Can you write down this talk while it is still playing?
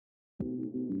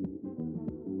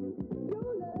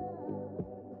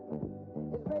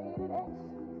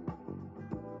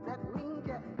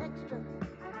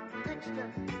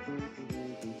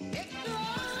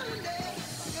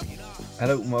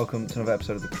Hello and welcome to another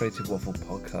episode of the Creative Waffle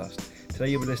podcast.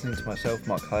 Today you'll be listening to myself,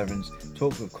 Mark Hirons,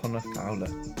 talk with Connor Fowler.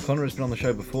 Connor has been on the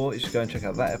show before, you should go and check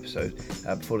out that episode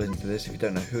before listening to this if you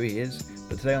don't know who he is.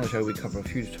 But today on the show we cover a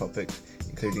few topics,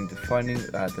 including defining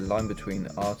the line between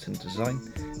art and design,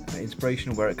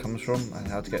 inspiration, where it comes from and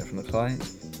how to get it from the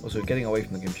client, also getting away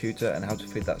from the computer and how to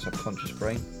feed that subconscious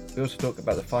brain. We also talk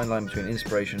about the fine line between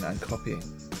inspiration and copying,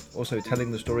 also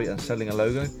telling the story and selling a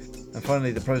logo, and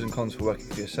finally the pros and cons for working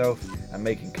for yourself and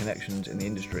making connections in the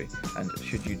industry, and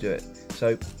should you do it. So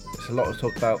it's a lot to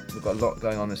talk about, we've got a lot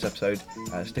going on this episode.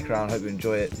 Stick around, hope you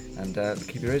enjoy it, and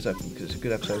keep your ears open because it's a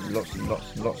good episode with lots and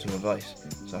lots of advice,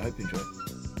 so I hope you enjoy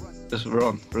it. Just we're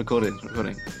on, recording.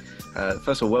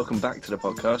 First of all, welcome back to the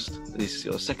podcast. This is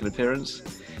your second appearance.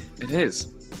 It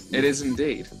is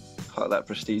indeed. Part of that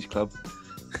prestige club.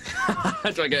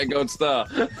 Do I get a gold star?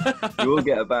 You will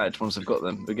get a badge once I've got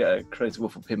them. We get a Creative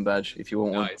Waffle pin badge if you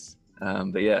want Nice.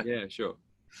 one. But yeah. Yeah, sure.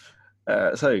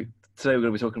 So today we're going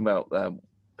to be talking about a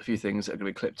few things that are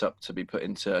going to be clipped up to be put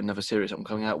into another series I'm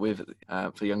coming out with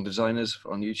for young designers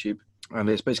on YouTube. And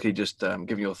it's basically just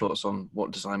giving your thoughts on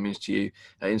what design means to you,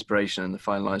 inspiration and the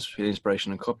fine lines between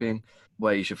inspiration and copying,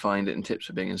 where you should find it and tips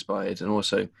for being inspired, and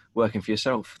also working for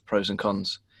yourself, pros and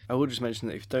cons. I will just mention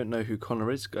that if you don't know who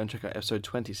Connor is, go and check out episode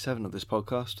 27 of this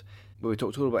podcast, where we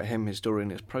talked all about him, his story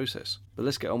and his process. But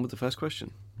let's get on with the first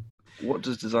question. What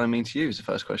does design mean to you is the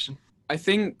first question. I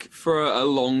think for a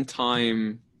long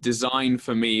time, design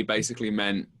for me basically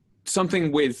meant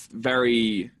something with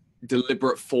very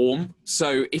deliberate form.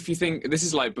 So if you think, this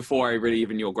is like before I really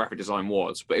even knew what graphic design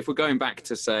was, but if we're going back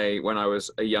to say when I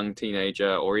was a young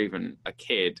teenager or even a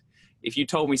kid, if you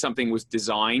told me something was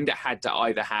designed, it had to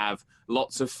either have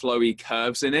lots of flowy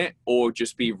curves in it or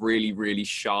just be really, really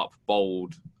sharp,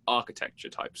 bold architecture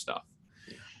type stuff.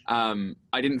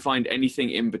 I didn't find anything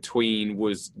in between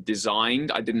was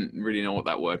designed. I didn't really know what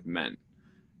that word meant.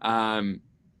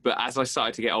 But as I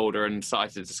started to get older and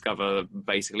started to discover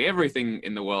basically everything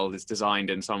in the world is designed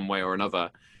in some way or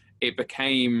another, it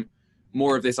became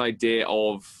more of this idea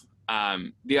of,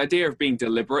 the idea of being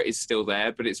deliberate is still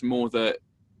there, but it's more that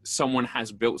someone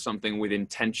has built something with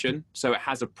intention. So it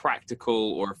has a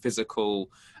practical or a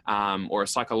physical or a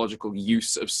psychological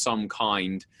use of some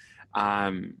kind.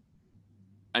 And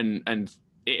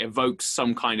it evokes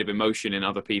some kind of emotion in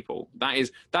other people.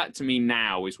 That to me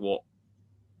now is what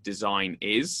design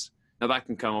is. Now that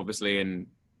can come obviously in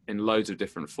loads of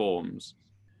different forms.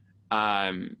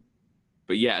 But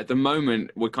yeah, at the moment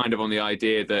we're kind of on the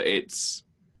idea that it's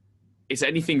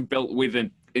anything built with an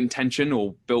intention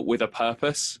or built with a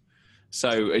purpose.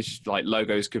 So it's like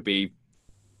logos could be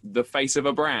the face of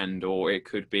a brand, or it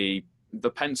could be the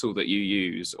pencil that you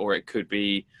use, or it could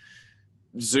be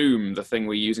Zoom, the thing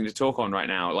we're using to talk on right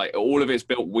now. Like all of it's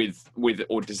built with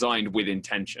or designed with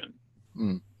intention.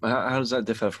 How does that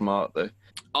differ from art though?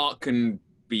 Art can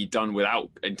be done without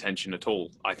intention at all.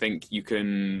 I think you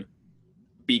can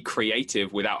be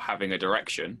creative without having a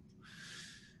direction.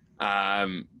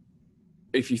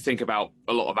 If you think about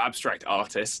a lot of abstract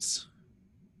artists,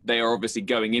 they are obviously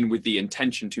going in with the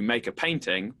intention to make a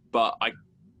painting, but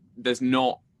there's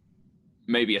not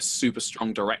maybe a super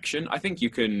strong direction. I think you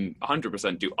can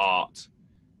 100% do art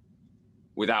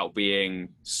without being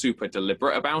super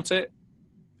deliberate about it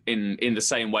in the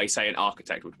same way, say, an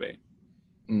architect would be.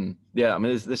 Yeah, I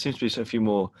mean, there seems to be a few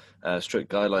more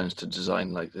strict guidelines to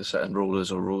design, like there's certain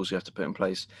rules you have to put in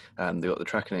place. They've got the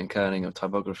tracking and kerning of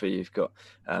typography, you've got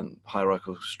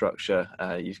hierarchical structure,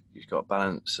 you've got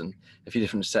balance and a few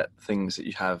different set things that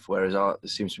you have, whereas art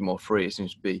seems to be more free. It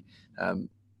seems to be a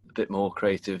bit more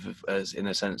creative, as in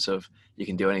a sense of you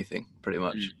can do anything pretty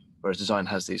much, whereas design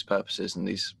has these purposes and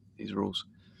these rules.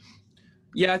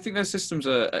 Yeah, I think those systems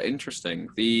are interesting.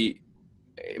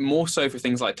 More so for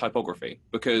things like typography,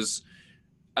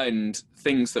 and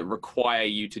things that require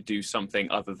you to do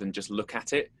something other than just look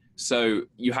at it. So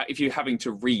if you're having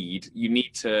to read, you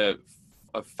need to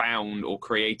have found or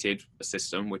created a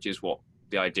system, which is what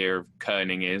the idea of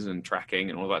kerning is, and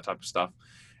tracking and all that type of stuff,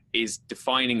 is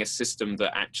defining a system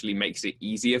that actually makes it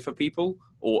easier for people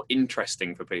or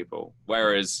interesting for people.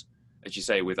 Whereas, as you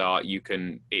say, with art,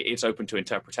 it's open to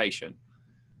interpretation.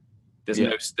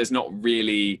 There's not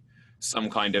really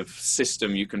some kind of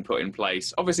system you can put in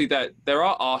place. Obviously, there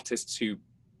are artists who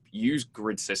use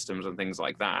grid systems and things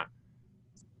like that,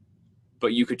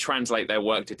 but you could translate their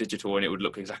work to digital and it would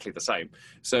look exactly the same.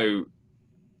 So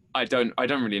I don't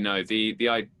really know.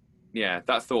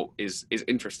 That thought is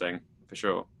interesting for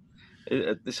sure.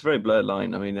 It's a very blurred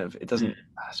line. I mean, it doesn't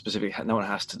specifically. No one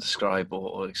has to describe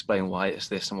or explain why it's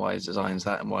this and why it's design's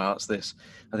that and why art's this.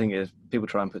 I think people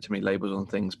try and put too many labels on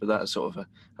things, but that's sort of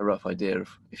a rough idea of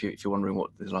if you're wondering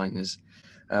what the line is.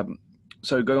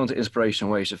 So going on to inspiration,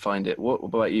 where you should find it. What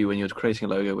about you when you're creating a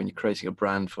logo, when you're creating a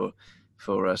brand for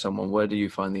someone? Where do you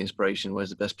find the inspiration? Where's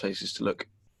the best places to look?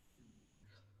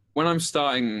 When I'm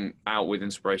starting out with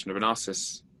inspiration, I've been asked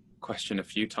this question a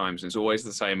few times, and it's always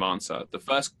the same answer. The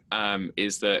first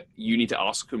is that you need to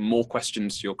ask more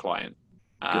questions to your client.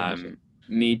 I'm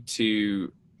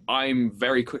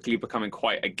very quickly becoming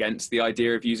quite against the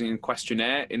idea of using a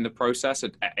questionnaire in the process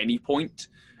at any point.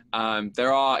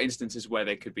 There are instances where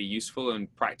they could be useful and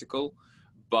practical,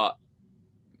 but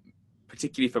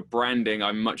particularly for branding,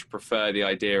 I much prefer the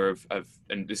idea of,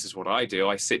 and this is what I do,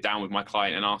 I sit down with my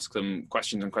client and ask them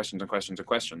questions and questions and questions and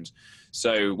questions.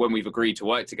 So when we've agreed to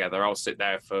work together, I'll sit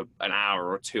there for an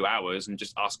hour or 2 hours and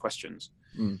just ask questions,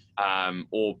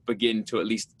 or begin to at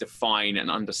least define and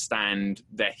understand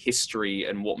their history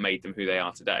and what made them who they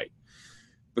are today.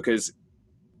 Because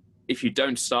if you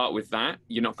don't start with that,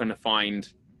 you're not going to find,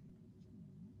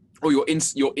 or your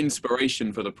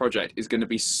inspiration for the project is going to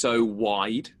be so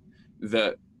wide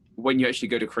that when you actually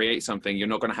go to create something, you're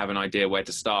not going to have an idea where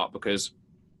to start, because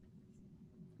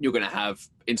you're going to have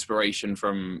inspiration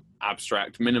from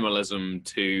abstract minimalism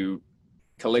to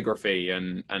calligraphy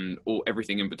and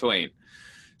everything in between.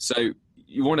 So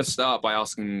you want to start by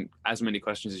asking as many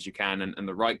questions as you can, and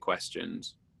the right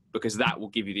questions, because that will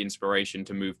give you the inspiration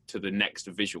to move to the next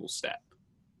visual step.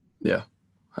 Yeah,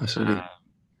 absolutely.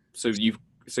 So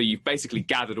you've basically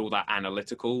gathered all that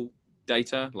analytical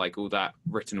data, like all that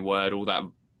written word, all that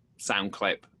sound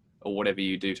clip, or whatever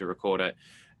you do to record it.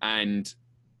 And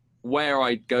where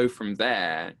I go from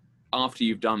there, after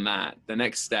you've done that, the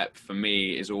next step for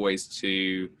me is always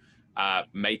to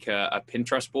make a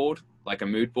Pinterest board, like a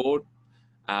mood board,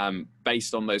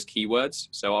 based on those keywords.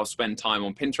 So I'll spend time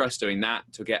on Pinterest doing that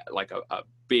to get like a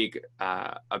big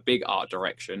art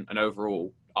direction, an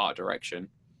overall art direction,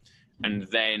 and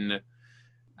then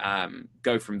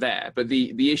go from there. But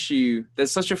the issue,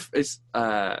 there's such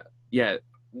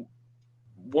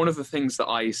one of the things that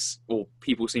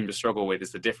people seem to struggle with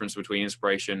is the difference between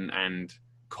inspiration and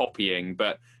copying.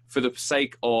 But for the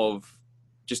sake of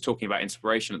just talking about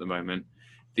inspiration at the moment,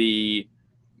 the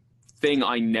thing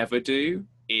I never do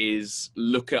is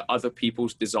look at other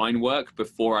people's design work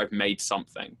before I've made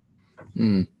something.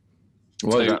 Why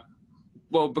is that?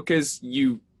 Well, because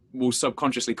you will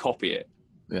subconsciously copy it.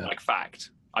 Yeah. Like fact.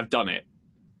 I've done it.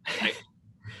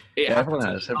 Everyone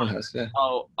has. Yeah.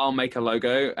 I'll make a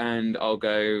logo and I'll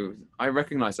go, I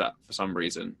recognize that for some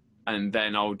reason, and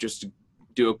then I'll just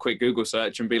do a quick Google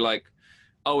search and be like,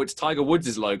 oh, it's Tiger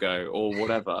Woods' logo or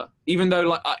whatever. Even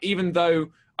though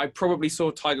I probably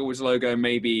saw Tiger Woods' logo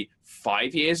maybe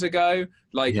 5 years ago,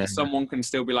 someone can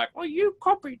still be like, well, you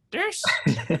copied this,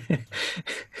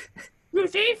 you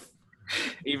thief.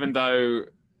 Even though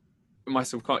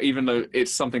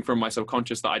it's something from my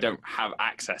subconscious that I don't have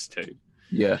access to.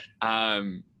 Yeah.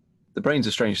 The brain's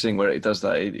a strange thing where it does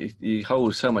that. You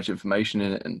hold so much information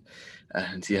in it,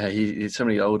 and yeah, so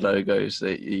many old logos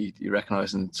that you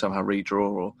recognize and somehow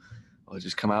redraw or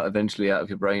just come out eventually out of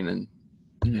your brain, and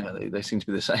they seem to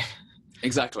be the same.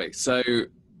 Exactly. So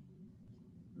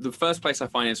the first place I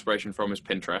find inspiration from is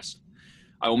Pinterest.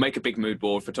 I will make a big mood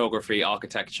board, photography,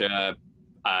 architecture,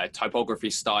 typography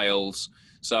styles.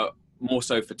 So more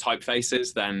so for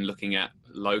typefaces than looking at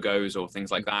logos or things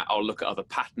like that. I'll look at other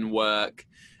pattern work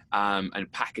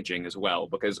and packaging as well,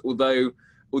 because although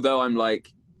I'm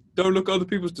like, don't look at other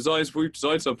people's designs before you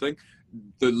design something,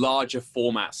 the larger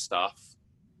format stuff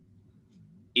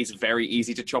is very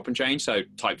easy to chop and change. So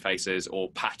typefaces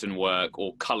or pattern work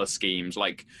or color schemes,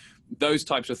 like those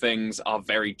types of things are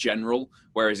very general.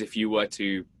 Whereas if you were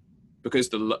to, because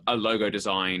a logo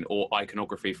design or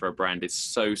iconography for a brand is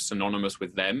so synonymous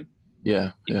with them,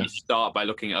 if you start by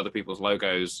looking at other people's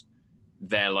logos,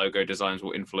 their logo designs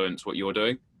will influence what you're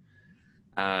doing.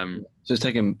 So it's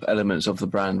taking elements of the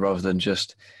brand rather than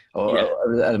just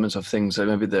elements of things that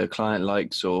maybe the client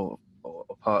likes or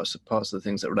parts of the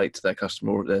things that relate to their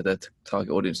customer or their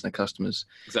target audience and their customers.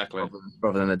 Exactly.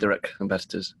 Rather than their direct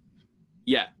competitors.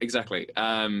 Yeah, exactly.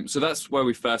 So that's where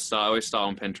we first start. I always start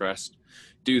on Pinterest,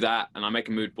 do that, and I make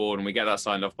a mood board and we get that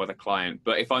signed off by the client.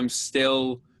 But if I'm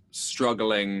still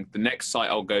struggling, the next site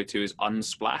I'll go to is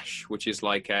Unsplash, which is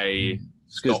like a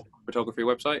stock photography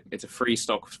website. It's a free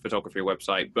stock photography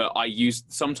website, but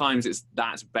sometimes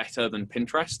that's better than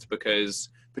Pinterest, because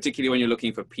particularly when you're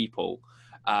looking for people,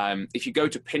 if you go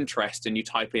to Pinterest and you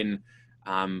type in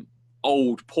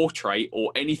old portrait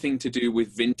or anything to do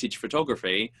with vintage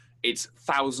photography, it's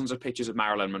thousands of pictures of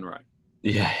Marilyn Monroe.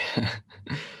 Yeah.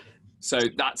 So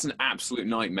that's an absolute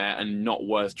nightmare and not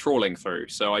worth trawling through.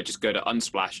 So I just go to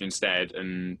Unsplash instead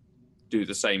and do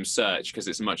the same search because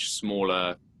it's a much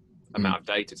smaller amount of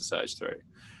data to search through.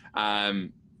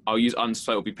 I'll use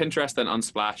so it'll be Pinterest, then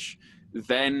Unsplash.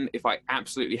 Then if I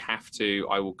absolutely have to,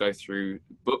 I will go through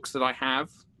books that I have,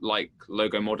 like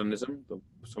Logo Modernism,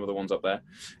 some of the ones up there,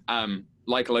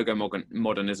 like Logo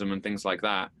Modernism and things like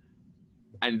that.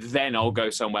 And then I'll go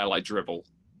somewhere like Dribbble.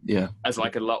 Yeah. As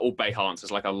like or Behance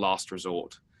as like a last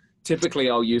resort. Typically,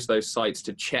 I'll use those sites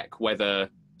to check whether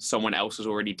someone else has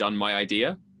already done my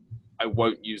idea. I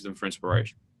won't use them for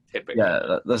inspiration. Typically.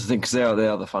 Yeah, that's the thing, because they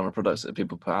are the final products that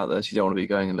people put out there. So you don't want to be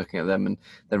going and looking at them and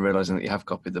then realizing that you have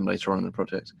copied them later on in the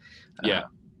project. Yeah.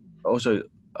 Also,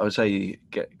 I would say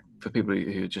for people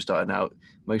who are just starting out,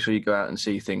 make sure you go out and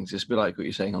see things. It's a bit like what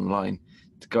you're saying online.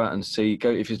 To go out and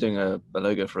if you're doing a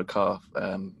logo for a car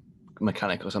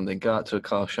mechanic or something, go out to a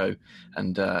car show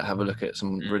and have a look at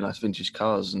some really nice vintage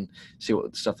cars and see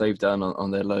what stuff they've done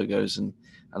on their logos and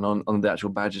on the actual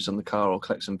badges on the car, or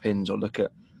collect some pins, or look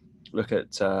at I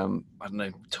don't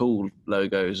know, tool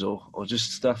logos or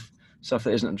just stuff that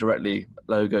isn't directly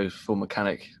logos for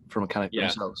mechanic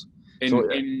themselves.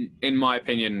 In my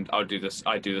opinion, I do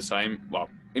the same. Well,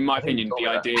 in my opinion, the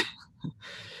idea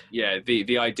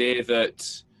the idea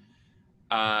that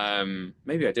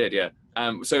maybe I did, yeah.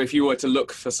 So if you were to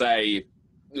look for, say,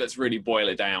 let's really boil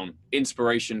it down,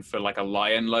 inspiration for like a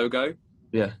lion logo,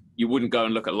 yeah, you wouldn't go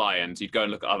and look at lions. You'd go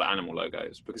and look at other animal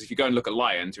logos, because if you go and look at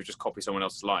lions, you'll just copy someone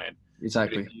else's lion.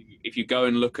 Exactly. If you go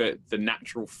and look at the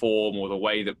natural form or the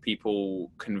way that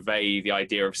people convey the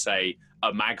idea of, say,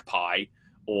 a magpie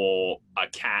or a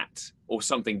cat or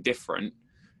something different,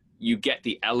 you get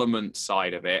the element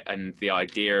side of it and the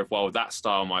idea of, well, that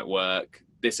style might work,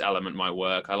 this element might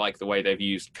work, I like the way they've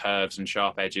used curves and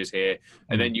sharp edges here,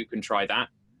 and then you can try that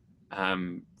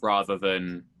rather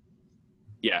than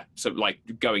so like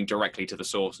going directly to the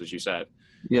source, as you said.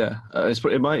 Yeah,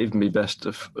 it might even be best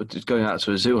of just going out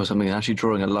to a zoo or something and actually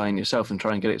drawing a line yourself and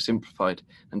try and get it simplified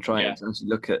and try and actually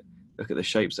look at the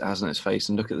shapes it has on its face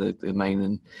and look at the mane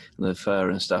and the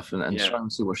fur and stuff and try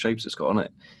and see what shapes it's got on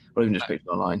it. Or even just pick it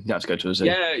online. You have to go to a zoo.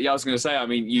 Yeah, I was going to say, I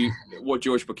mean, what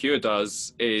George Procure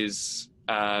does is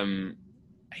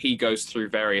he goes through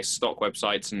various stock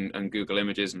websites and Google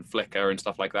Images and Flickr and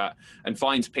stuff like that and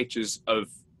finds pictures of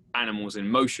animals in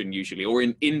motion, usually, or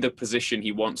in the position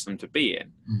he wants them to be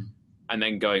in, and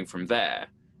then going from there.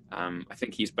 I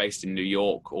think he's based in New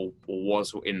York or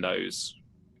was in those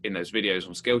videos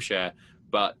on Skillshare,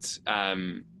 but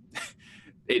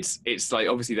it's like,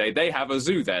 obviously they have a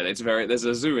zoo there. There's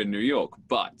a zoo in New York,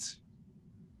 but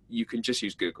you can just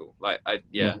use Google.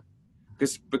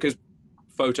 Because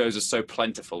photos are so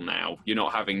plentiful now, you're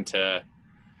not having to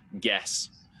guess.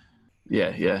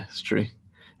 Yeah, it's true.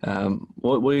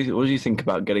 What do you think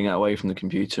about getting away from the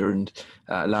computer and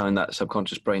allowing that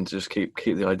subconscious brain to just keep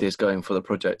the ideas going for the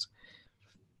project?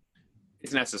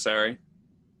 It's necessary.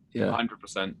 Yeah,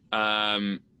 100%.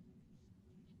 I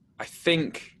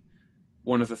think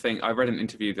one of the things, I read an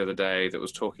interview the other day that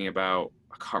was talking about,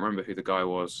 I can't remember who the guy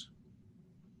was,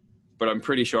 but I'm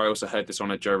pretty sure I also heard this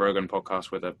on a Joe Rogan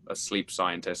podcast with a sleep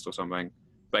scientist or something.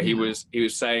 But he was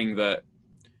saying that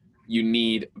you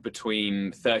need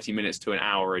between 30 minutes to an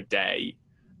hour a day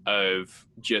of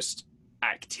just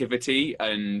activity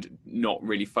and not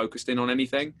really focused in on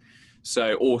anything.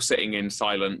 So, or sitting in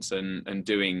silence and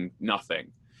doing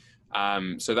nothing.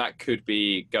 So that could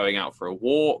be going out for a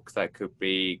walk. That could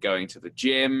be going to the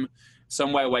gym,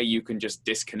 somewhere where you can just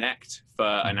disconnect for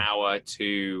an hour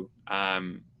to,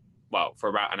 for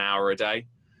about an hour a day.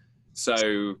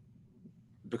 So,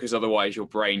 because otherwise your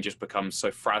brain just becomes so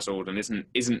frazzled and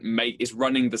is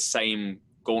running the same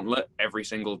gauntlet every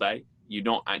single day. You're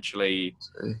not actually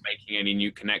making any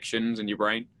new connections in your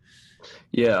brain.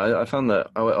 Yeah, I found that.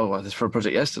 This for a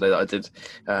project yesterday that I did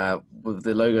with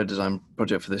the logo design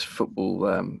project for this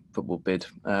football bid.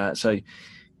 So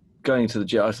going to the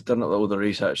gym, I've done all the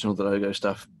research and all the logo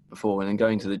stuff before, and then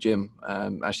going to the gym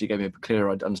actually gave me a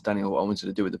clearer understanding of what I wanted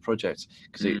to do with the project,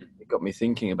 because it got me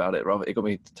thinking about it. It got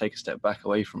me to take a step back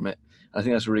away from it. And I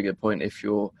think that's a really good point. If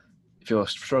you're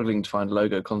struggling to find a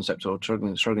logo concept or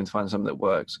struggling to find something that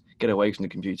works, get away from the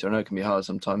computer. I know it can be hard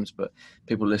sometimes, but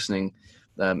people listening,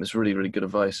 it's really, really good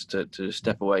advice to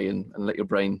step away and let your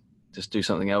brain just do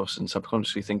something else and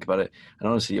subconsciously think about it. And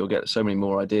honestly, you'll get so many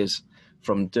more ideas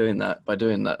from doing that,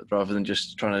 rather than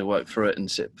just trying to work through it and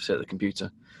sit at the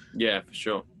computer. Yeah, for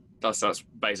sure. That's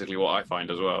basically what I find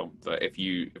as well. That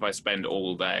if I spend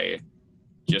all day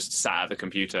just sat at the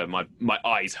computer. My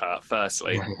eyes hurt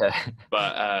firstly, Yeah,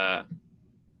 but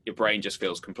your brain just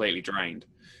feels completely drained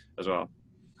as well.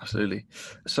 absolutely.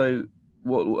 So,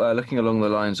 what looking along the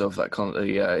lines of that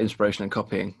the inspiration and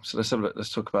copying. So let's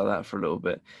talk about that for a little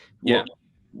bit. Yeah.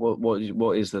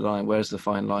 What is the line? Where's the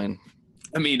fine line?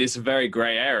 I mean, it's a very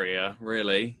grey area,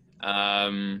 really.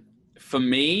 For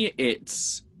me,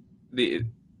 it's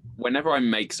whenever I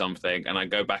make something and I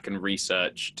go back and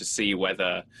research to see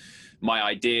whether my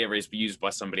idea is used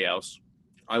by somebody else,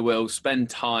 I will spend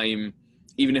time,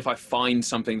 even if I find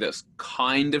something that's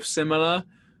kind of similar,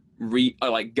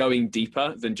 like going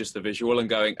deeper than just the visual and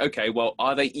going, okay, well,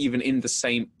 are they even in the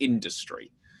same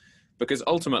industry? Because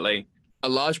ultimately, a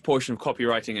large portion of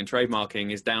copywriting and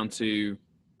trademarking is down to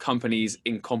companies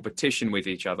in competition with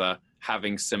each other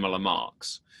having similar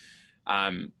marks.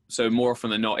 So more often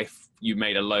than not, if you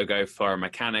made a logo for a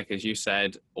mechanic, as you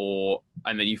said, and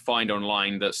then you find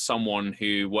online that someone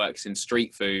who works in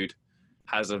street food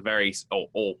has a very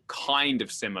or kind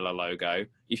of similar logo,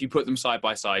 if you put them side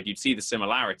by side, you'd see the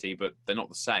similarity, but they're not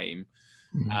the same.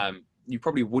 Mm-hmm. You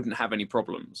probably wouldn't have any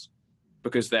problems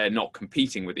because they're not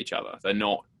competing with each other. They're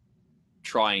not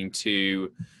trying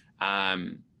to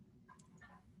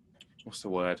what's the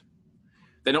word?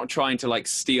 They're not trying to like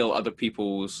steal other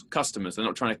people's customers. They're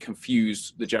not trying to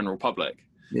confuse the general public.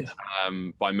 Yeah.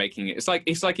 By making it. It's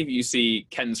like if you see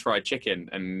Ken's Fried Chicken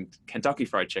and Kentucky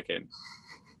Fried Chicken,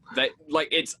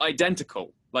 it's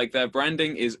identical. Like their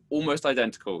branding is almost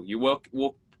identical. You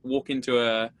walk into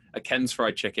a Ken's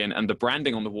Fried Chicken and the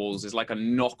branding on the walls is like a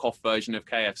knockoff version of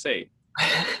KFC.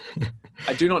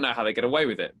 I do not know how they get away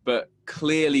with it, but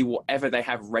clearly whatever they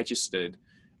have registered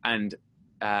and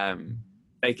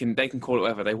they can call it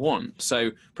whatever they want.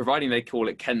 So providing they call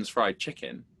it Ken's Fried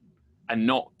Chicken and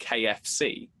not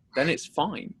KFC, then it's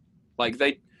fine. Like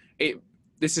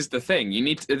this is the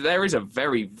thing. There is a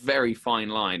very, very fine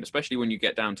line, especially when you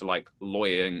get down to like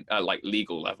lawyering, like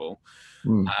legal level.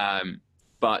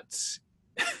 But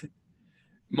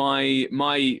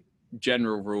my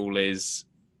general rule is,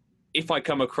 if I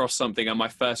come across something and my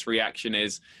first reaction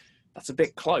is, that's a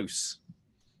bit close,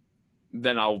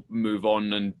 then I'll move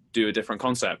on and do a different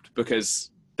concept,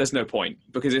 because there's no point.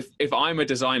 Because if I'm a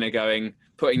designer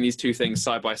putting these two things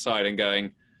side by side and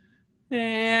going,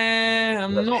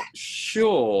 I'm not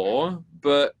sure,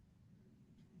 but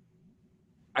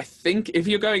I think if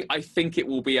you're going, I think it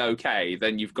will be okay,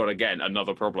 then you've got, again,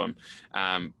 another problem.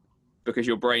 Because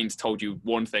your brain's told you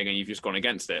one thing and you've just gone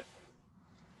against it.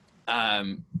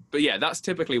 But yeah, that's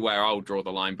typically where I'll draw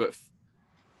the line. But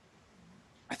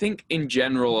I think in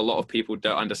general, a lot of people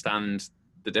don't understand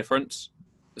the difference,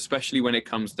 especially when it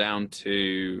comes down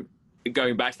to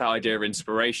going back to that idea of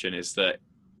inspiration, is that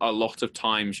a lot of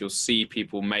times you'll see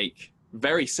people make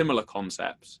very similar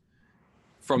concepts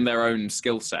from their own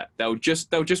skill set. They'll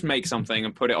just make something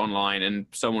and put it online, and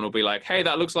someone will be like, hey,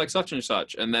 that looks like such and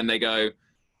such. And then they go,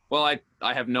 well,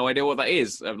 I have no idea what that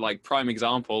is. Like, prime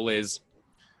example is,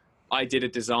 I did a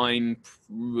design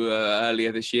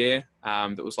earlier this year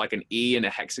that was like an E in a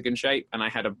hexagon shape. And I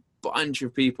had a bunch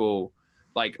of people,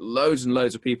 like loads and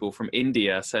loads of people from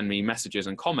India, send me messages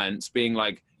and comments being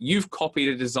like, you've copied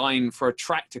a design for a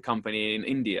tractor company in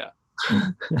India. And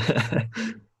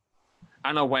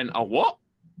I went, oh, what?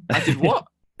 I did what?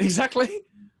 Exactly.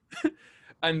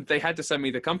 And they had to send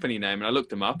me the company name, and I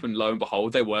looked them up, and lo and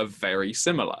behold, they were very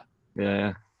similar.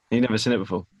 Yeah. You've never seen it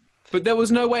before. But there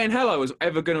was no way in hell I was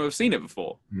ever going to have seen it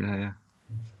before. Yeah.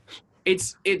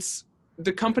 It's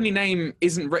the company name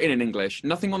isn't written in English.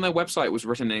 Nothing on their website was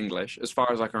written in English, as far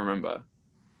as I can remember.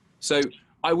 So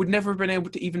I would never have been able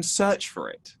to even search for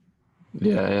it.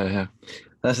 Yeah.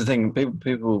 That's the thing.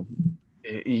 People,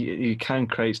 you can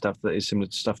create stuff that is similar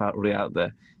to stuff already out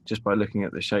there just by looking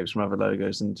at the shapes from other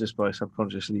logos, and just by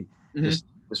subconsciously, just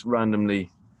randomly,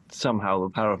 somehow the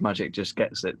power of magic just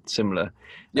gets it similar.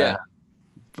 Yeah.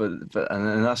 But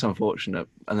and that's unfortunate.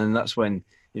 And then that's when,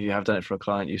 if you have done it for a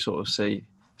client, you sort of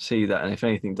see that, and if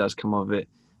anything does come of it,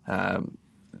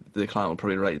 the client will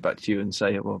probably relate back to you and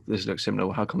say, well, this looks similar,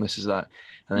 well, how come this is that?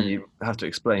 And then you have to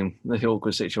explain the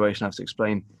awkward situation, have to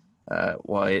explain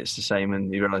why it's the same,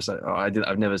 and you realise that, oh,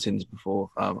 I've never seen this before.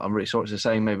 I'm really sorry it's the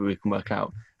same. Maybe we can work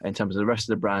out in terms of the rest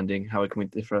of the branding how we can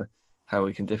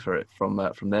differ it from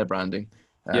their branding.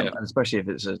 And especially if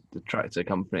it's a tractor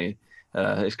company,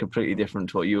 it's completely different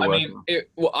to what you were working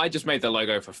on. I just made the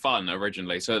logo for fun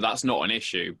originally, so that's not an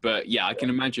issue. But yeah, I can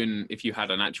imagine if you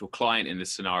had an actual client in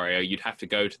this scenario, you'd have to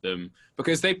go to them,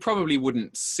 because they probably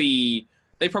wouldn't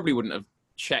have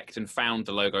checked and found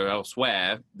the logo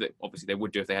elsewhere. That obviously they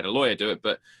would do if they had a lawyer do it.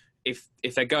 But if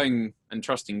they're going and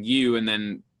trusting you, and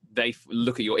then they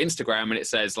look at your Instagram and it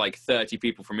says like 30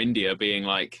 people from India being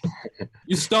like,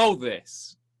 you stole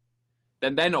this,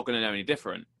 then they're not going to know any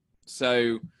different.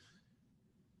 So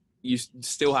you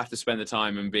still have to spend the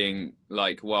time and being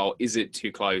like, well, is it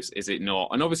too close? Is it not?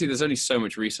 And obviously there's only so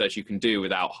much research you can do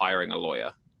without hiring a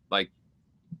lawyer. Like,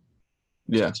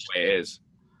 yeah, that's the way it is.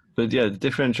 But yeah, the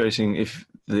differentiating, if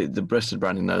the breasted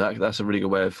branding, no, that's a really good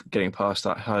way of getting past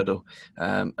that hurdle.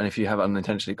 And if you have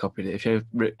unintentionally copied it, if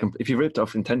you've ripped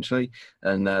off intentionally,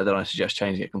 and then I suggest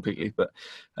changing it completely. But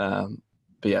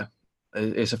yeah,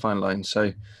 it's a fine line.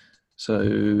 So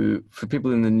for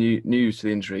people in the new to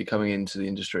the industry, coming into the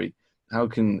industry, how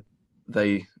can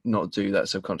they not do that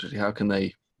subconsciously? How can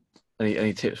they,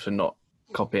 any tips for not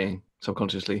copying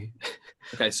subconsciously?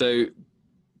 Okay, so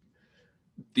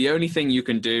the only thing you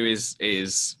can do is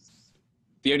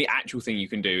the only actual thing you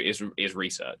can do is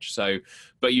research. So,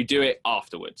 but you do it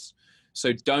afterwards.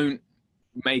 So don't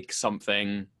make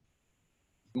something,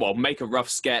 well, make a rough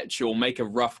sketch or make a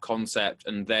rough concept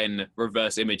and then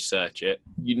reverse image search it.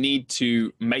 You need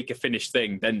to make a finished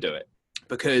thing, then do it.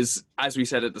 Because as we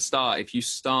said at the start, if you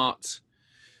start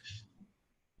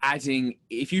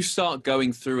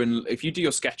going through and if you do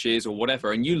your sketches or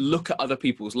whatever and you look at other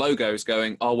people's logos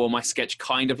going, oh, well, my sketch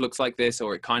kind of looks like this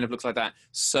or it kind of looks like that,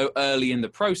 so early in the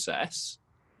process,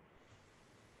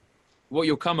 what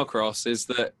you'll come across is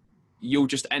that you'll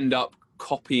just end up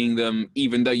copying them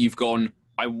even though you've gone,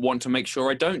 I want to make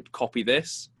sure I don't copy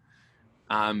this.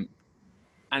 And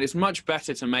it's much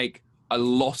better to make a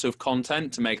lot of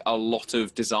content, to make a lot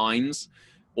of designs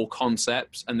or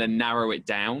concepts and then narrow it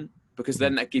down, because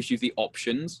then that gives you the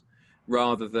options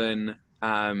rather than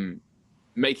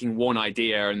making one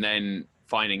idea and then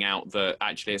finding out that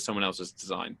actually it's someone else's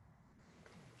design.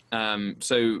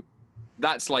 So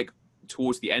that's like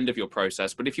towards the end of your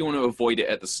process. But if you want to avoid it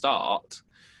at the start,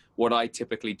 what I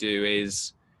typically do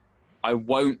is I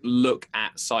won't look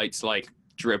at sites like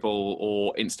Dribbble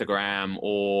or Instagram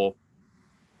or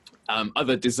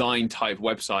other design type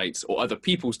websites or other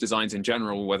people's designs in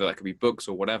general, whether that could be books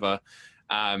or whatever,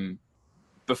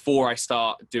 before I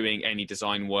start doing any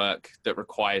design work that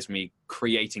requires me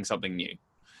creating something new.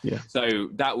 Yeah. So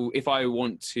that will, if I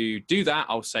want to do that,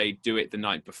 I'll say do it the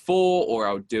night before, or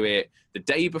I'll do it the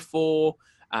day before,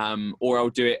 or I'll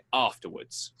do it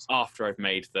afterwards, after I've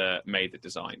made the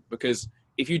design. Because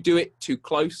if you do it too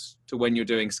close to when you're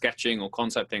doing sketching or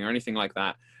concepting or anything like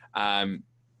that,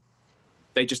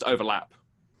 they just overlap.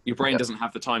 Your brain doesn't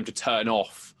have the time to turn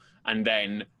off and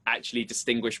then actually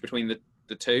distinguish between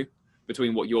the two,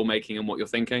 between what you're making and what you're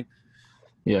thinking.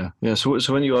 Yeah. So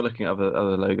when you are looking at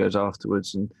other logos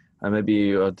afterwards, and maybe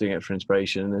you are doing it for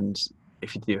inspiration, and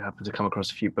if you do happen to come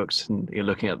across a few books and you're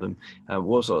looking at them,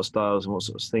 what sort of styles and what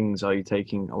sort of things are you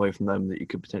taking away from them that you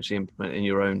could potentially implement in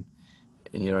your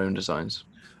own designs?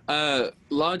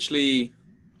 Largely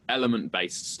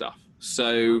element-based stuff.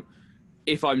 So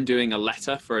if I'm doing a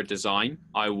letter for a design,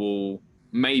 I will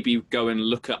maybe go and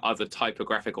look at other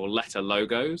typographic or letter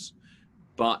logos,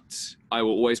 but I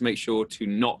will always make sure to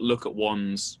not look at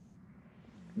ones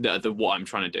that are what I'm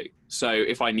trying to do. So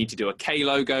if I need to do a K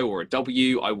logo or a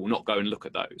W, I will not go and look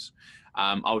at those.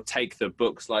 I'll take the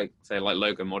books like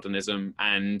Logo Modernism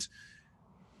and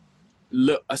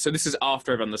look. So this is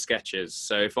after I've done the sketches.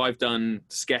 So if I've done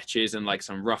sketches and like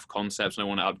some rough concepts and I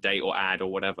want to update or add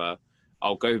or whatever,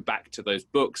 I'll go back to those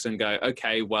books and go,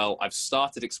 okay, well, I've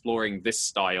started exploring this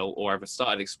style, or I've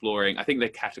started exploring, I think they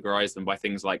categorize them by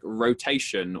things like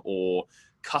rotation or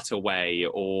cutaway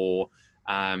or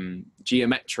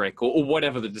geometric or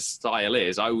whatever the style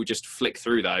is. I will just flick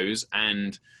through those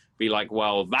and be like,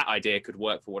 well, that idea could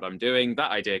work for what I'm doing.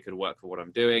 That idea could work for what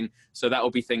I'm doing. So that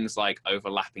will be things like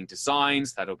overlapping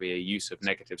designs. That'll be a use of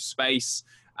negative space.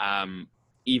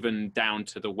 Even down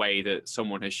to the way that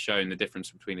someone has shown the difference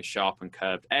between a sharp and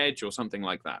curved edge or something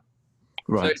like that.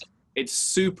 Right. So it's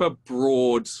super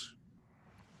broad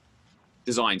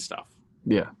design stuff.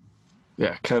 Yeah.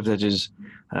 Curved edges,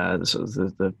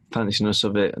 the fanciness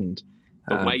of it, and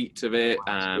the weight of it,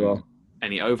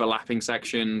 any overlapping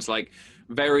sections, like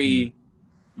very,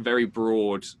 very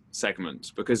broad segments.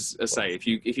 Because, as I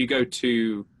say, if you go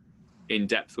too in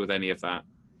depth with any of that,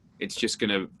 it's just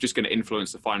gonna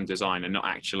influence the final design and not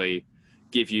actually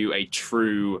give you a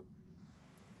true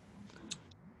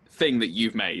thing that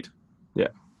you've made. Yeah,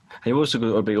 and you've also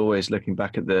got to be always looking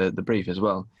back at the brief as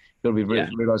well. You've got to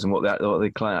be realizing what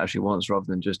the client actually wants, rather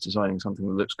than just designing something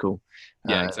that looks cool.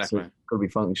 Yeah, exactly. So it's got to be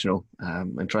functional,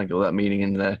 and try and get all that meaning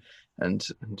in there, and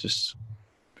just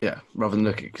rather than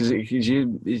look at, because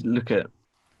you look at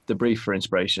the brief for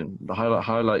inspiration, the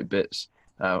highlight bits.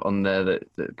 on there that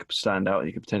could stand out.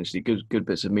 You could potentially good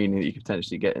bits of meaning that you could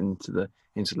potentially get into the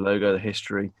logo, the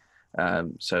history.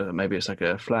 So maybe it's like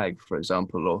a flag, for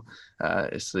example, or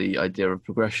it's the idea of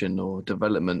progression or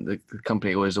development. The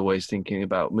company is always thinking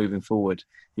about moving forward.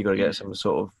 You got to get some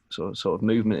sort of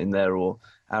movement in there, or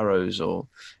arrows, or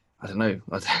I don't know.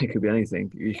 I think it could be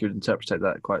anything. You could interpret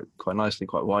that quite nicely,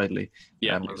 quite widely.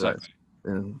 Yeah, exactly.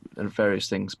 And various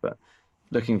things, but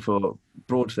looking for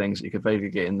broad things that you could vaguely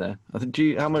get in there. I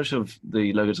think. How much of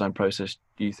the logo design process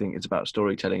do you think is about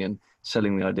storytelling and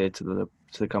selling the idea to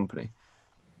the company?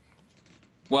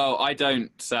 Well, I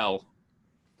don't sell.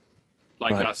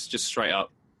 Like, Right. that's just straight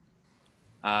up.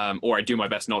 Or I do my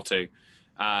best not to.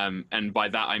 And by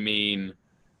that I mean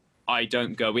I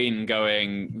don't go in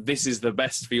going, this is the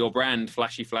best for your brand,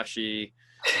 flashy.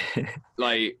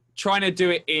 Like, trying to do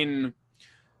it in,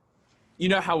 you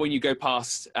know how when you go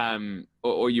past,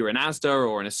 or you're in Asda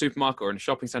or in a supermarket or in a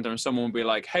shopping center, and someone will be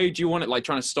like, hey, do you want it? Like,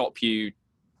 trying to stop you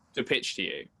to pitch to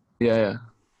you. Yeah.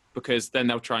 Because then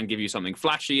they'll try and give you something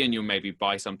flashy and you'll maybe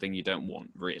buy something you don't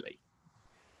want, really.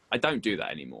 I don't do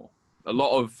that anymore.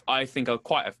 I think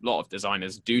quite a lot of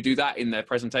designers do that in their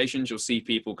presentations. You'll see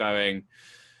people going,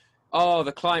 oh,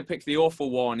 the client picked the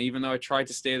awful one, even though I tried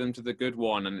to steer them to the good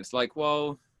one. And it's like,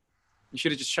 well, you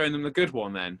should have just shown them the good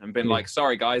one then and been like,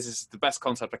 sorry, guys, this is the best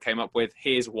concept I came up with.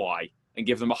 Here's why. And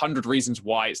give them 100 reasons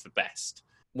why it's the best.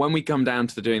 When we come down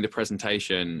to doing the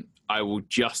presentation, I will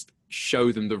just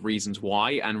show them the reasons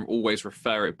why and always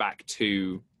refer it back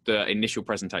to the initial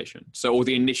presentation. So, or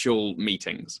the initial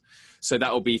meetings. So that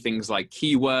will be things like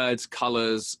keywords,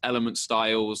 colors, element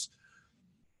styles.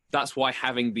 That's why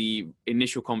having the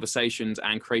initial conversations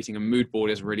and creating a mood board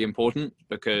is really important,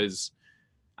 because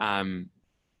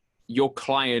your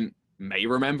client may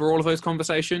remember all of those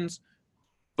conversations,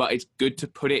 but it's good to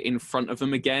put it in front of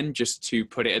them again, just to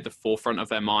put it at the forefront of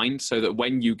their mind, so that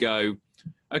when you go,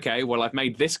 okay, well, I've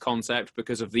made this concept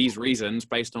because of these reasons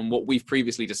based on what we've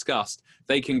previously discussed,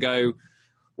 they can go,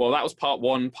 well, that was part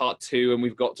 1, part 2, and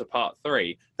we've got to part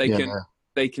 3.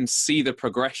 They can see the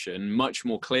progression much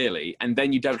more clearly, and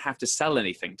then you don't have to sell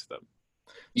anything to them.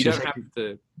 You don't have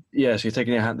to. Yeah, so you're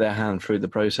taking their hand through the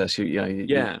process. You're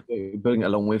building it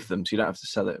along with them, so you don't have to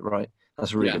sell it. Right,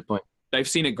 that's a really good point. They've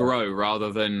seen it grow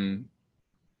rather than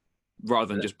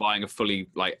just buying a fully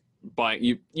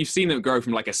you've seen it grow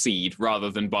from like a seed rather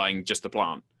than buying just the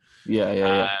plant.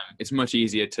 Yeah. It's much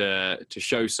easier to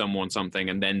show someone something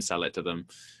and then sell it to them,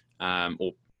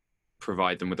 or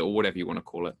provide them with it, or whatever you want to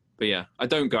call it. But yeah, I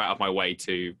don't go out of my way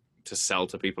to sell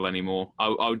to people anymore.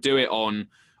 I'll do it on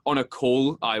a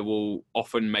call. I will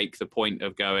often make the point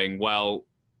of going, well,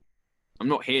 I'm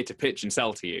not here to pitch and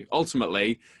sell to you.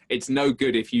 Ultimately, it's no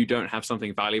good if you don't have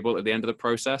something valuable at the end of the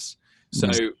process. So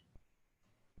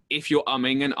if you're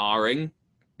umming and ahhing,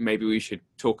 maybe we should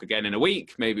talk again in a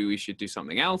week. Maybe we should do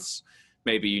something else.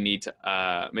 Maybe you need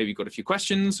to, maybe you've got a few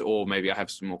questions, or maybe I have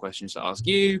some more questions to ask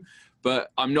you.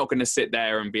 But I'm not going to sit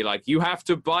there and be like, you have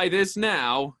to buy this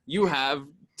now. You have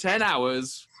 10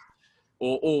 hours,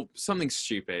 or something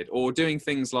stupid, or doing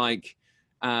things like,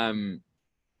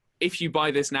 if you buy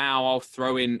this now, I'll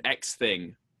throw in X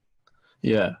thing.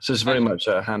 Yeah, so it's very much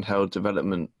a handheld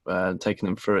development, taking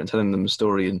them through it and telling them the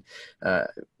story, and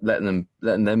letting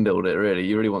them build it. Really,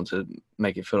 you really want to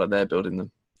make it feel like they're building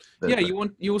them.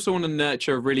 You also want to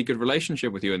nurture a really good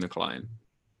relationship with you and the client,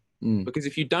 because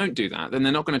if you don't do that, then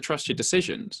they're not going to trust your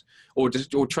decisions or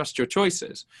trust your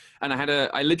choices. And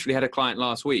I literally had a client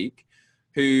last week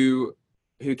who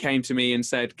came to me and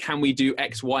said, "Can we do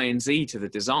X, Y, and Z to the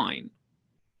design?"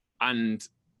 And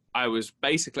I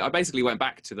basically went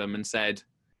back to them and said,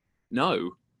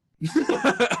 no.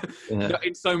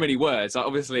 In so many words.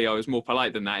 Obviously, I was more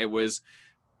polite than that. It was,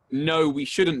 no, we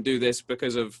shouldn't do this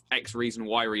because of X reason,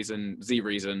 Y reason, Z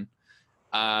reason.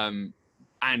 And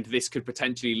this could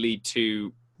potentially lead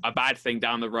to a bad thing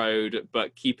down the road,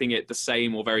 but keeping it the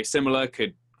same or very similar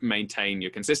could maintain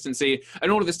your consistency and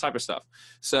all of this type of stuff.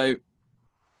 So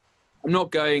I'm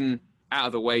not going out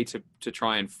of the way to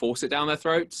try and force it down their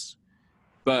throats.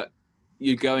 But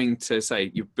you're going to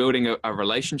say you're building a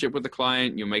relationship with the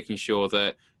client. You're making sure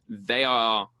that they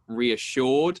are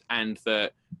reassured and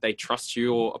that they trust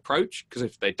your approach. Because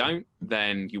if they don't,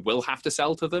 then you will have to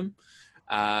sell to them,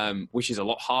 which is a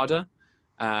lot harder.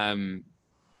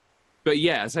 But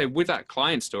yeah, so with that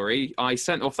client story, I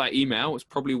sent off that email. It was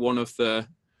probably one of the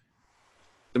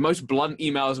most blunt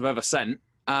emails I've ever sent.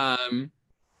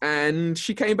 And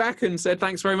she came back and said,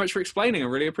 "Thanks very much for explaining. I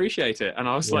really appreciate it." And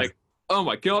I was like, oh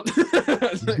my God.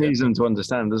 It needs them to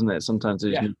understand, doesn't it? Sometimes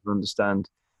they just need to understand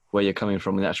where you're coming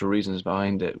from and the actual reasons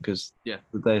behind it, because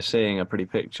they're seeing a pretty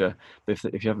picture. But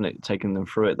if you haven't taken them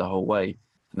through it the whole way,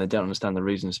 and they don't understand the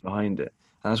reasons behind it.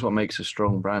 And that's what makes a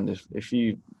strong brand. If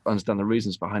you understand the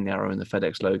reasons behind the arrow and the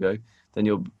FedEx logo, then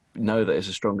you'll know that it's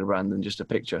a stronger brand than just a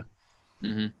picture.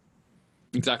 Mm-hmm.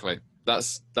 Exactly.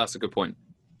 That's a good point.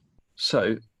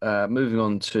 So, moving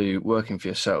on to working for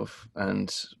yourself,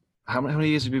 and how many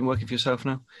years have you been working for yourself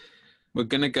now? We're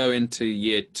gonna go into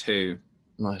year 2.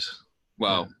 Nice.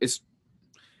 Well, it's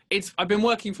I've been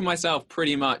working for myself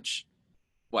pretty much.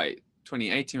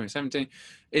 2018 or 2017.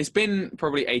 It's been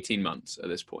probably 18 months at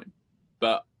this point,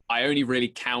 but I only really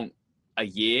count a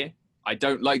year. I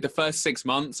don't like the first 6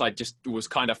 months. I just was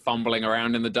kind of fumbling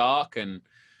around in the dark, and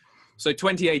so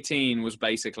 2018 was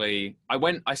basically,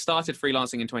 I started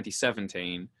freelancing in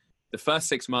 2017. The first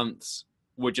 6 months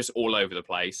were just all over the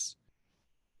place.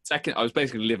 I was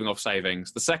basically living off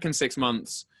savings. The second 6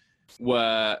 months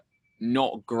were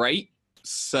not great.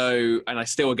 So, and I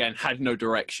still, again, had no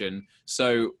direction.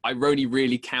 So I only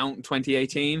really count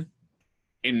 2018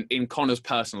 in Connor's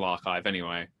personal archive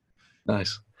anyway.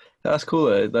 Nice. That's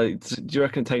cool. Like, do you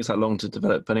reckon it takes that long to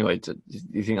develop anyway? Do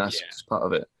you think that's just part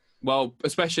of it? Well,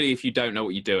 especially if you don't know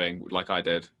what you're doing, like I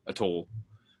did at all.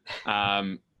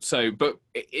 But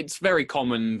it's very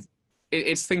common.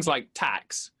 It's things like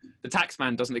tax. The tax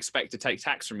man doesn't expect to take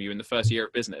tax from you in the first year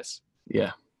of business.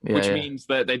 Yeah. Which means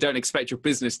that they don't expect your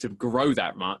business to grow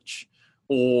that much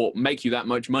or make you that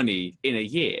much money in a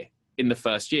year, in the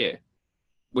first year,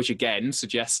 which again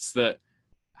suggests that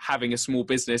having a small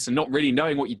business and not really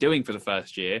knowing what you're doing for the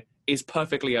first year is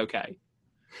perfectly okay.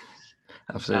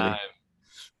 Absolutely.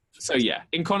 So yeah,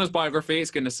 in Connor's biography,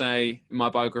 it's going to say, in my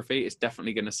biography, it's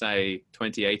definitely going to say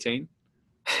 2018.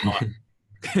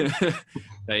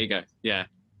 There you go. Yeah.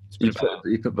 You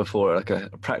put before like a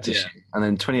practice, and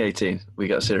then 2018 we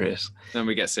got serious. Then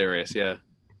we get serious, yeah.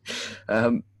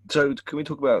 So can we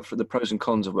talk about the pros and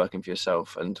cons of working for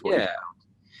yourself and what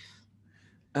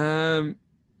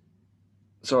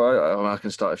So I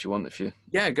can start if you want.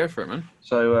 Go for it, man.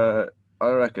 So I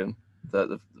reckon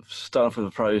that starting off with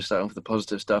the pros, starting off with the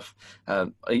positive stuff,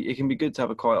 it can be good to have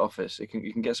a quiet office. You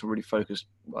can get some really focused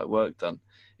work done.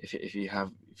 If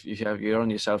you're on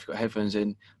yourself, you've got headphones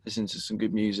in, listening to some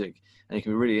good music, and you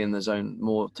can be really in the zone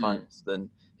more times than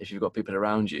if you've got people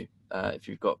around you. If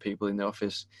you've got people in the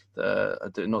office that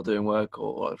are not doing work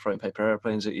or throwing paper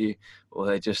airplanes at you, or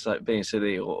they're just like being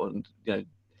silly, or they're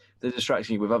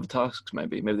distracting you with other tasks.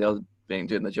 Maybe they are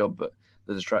doing the job, but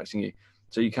they're distracting you.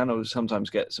 So you can sometimes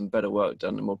get some better work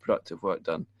done and more productive work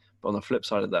done. But on the flip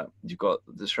side of that, you've got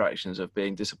the distractions of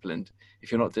being disciplined.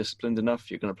 If you're not disciplined enough,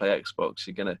 you're going to play Xbox.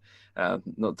 You're going to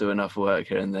not do enough work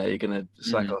here and there. You're going to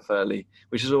slack off early,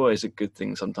 which is always a good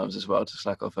thing sometimes as well, to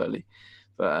slack off early.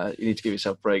 But you need to give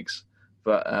yourself breaks.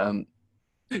 But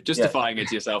justifying it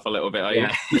to yourself a little bit, are you?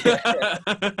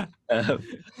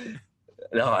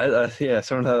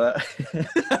 Something like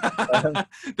that.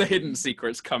 The hidden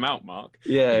secrets come out, Mark.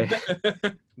 Yeah.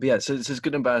 But yeah, so there's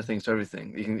good and bad things to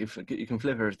everything. You can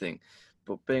flip everything,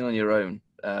 but being on your own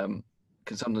can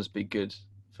sometimes be good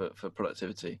for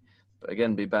productivity, but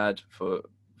again be bad for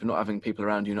not having people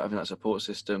around you, not having that support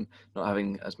system, not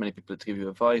having as many people to give you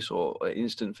advice or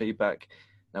instant feedback.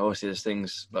 Now obviously there's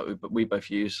things like we both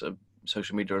use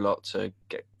social media a lot to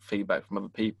get feedback from other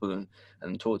people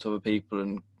and talk to other people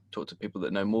and talk to people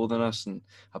that know more than us and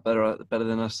are better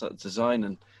than us at design.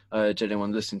 And I urge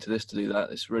anyone listening to this to do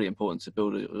that. It's really important to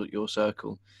build your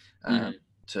circle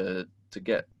to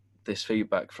get this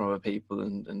feedback from other people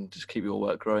and just keep your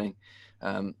work growing.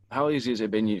 How easy has it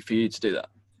been for you to do that?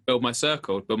 Build my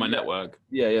circle, build my network.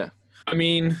 Yeah. I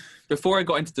mean, before I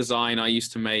got into design, I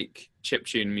used to make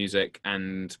chiptune music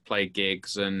and play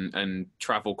gigs and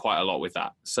travel quite a lot with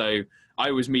that. So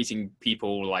I was meeting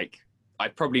people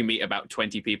I'd probably meet about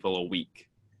 20 people a week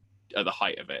at the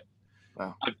height of it.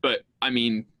 Wow. But I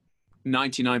mean,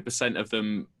 99% of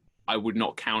them I would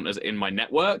not count as in my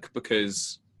network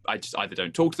because I just either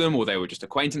don't talk to them or they were just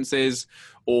acquaintances,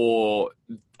 or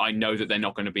I know that they're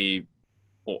not going to be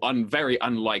very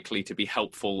unlikely to be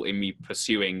helpful in me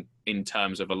pursuing in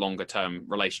terms of a longer term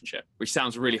relationship, which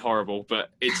sounds really horrible, but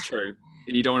it's true.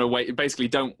 You don't want to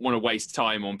don't want to waste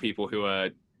time on people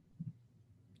who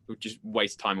just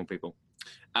waste time on people.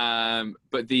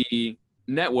 But the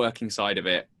networking side of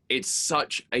it, it's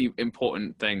such a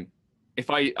important thing.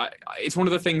 It's one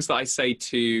of the things that I say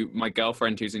to my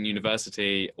girlfriend who's in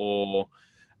university or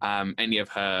any of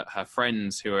her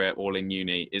friends who are all in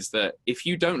uni, is that if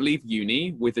you don't leave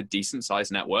uni with a decent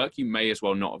sized network, you may as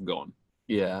well not have gone.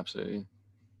 Yeah, absolutely.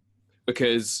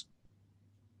 Because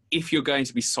if you're going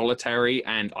to be solitary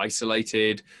and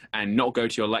isolated and not go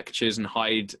to your lectures and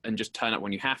hide and just turn up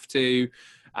when you have to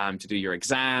do your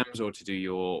exams or to do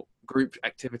your group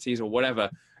activities or whatever,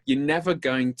 you're never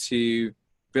going to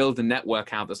build a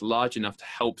network out that's large enough to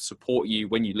help support you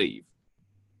when you leave.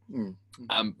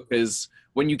 Because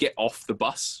when you get off the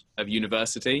bus of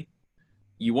university,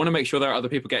 you want to make sure there are other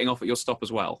people getting off at your stop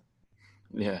as well.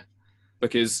 Yeah.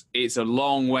 Because it's a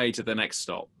long way to the next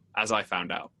stop, as I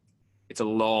found out. It's a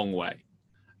long way.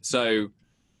 So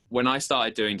when I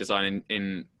started doing design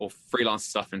or freelance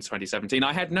stuff in 2017,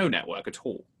 I had no network at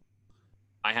all.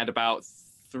 I had about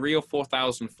 3,000 or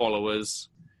 4,000 followers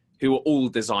who were all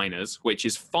designers, which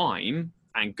is fine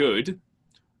and good,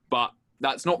 but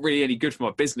that's not really any good from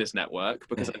a business network,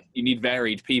 because you need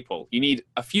varied people. You need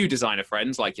a few designer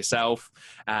friends like yourself,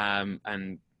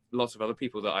 and lots of other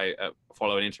people that I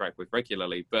follow and interact with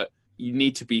regularly, but you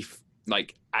need to be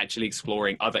like actually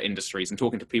exploring other industries and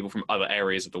talking to people from other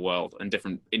areas of the world and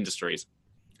different industries.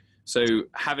 So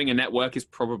having a network is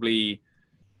probably,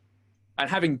 and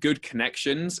having good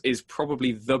connections is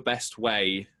probably the best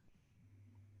way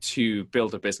to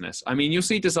build a business. I mean, you'll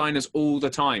see designers all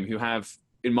the time who have,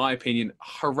 in my opinion,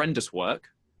 horrendous work,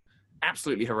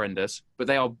 absolutely horrendous, but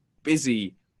they are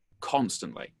busy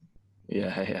constantly.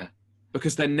 Yeah.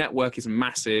 Because their network is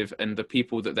massive, and the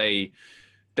people that you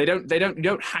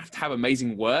don't have to have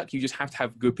amazing work. You just have to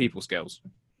have good people skills,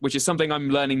 which is something I'm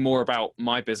learning more about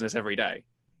my business every day.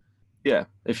 Yeah,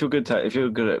 if you're good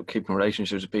at keeping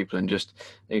relationships with people and just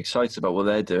excited about what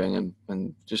they're doing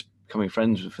and just becoming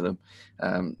friends with them,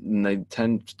 and they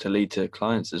tend to lead to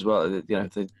clients as well. You know,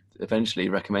 they eventually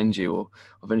recommend you or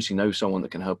eventually know someone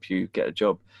that can help you get a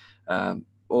job.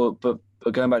 But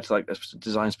going back to like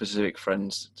design specific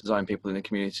friends, design people in the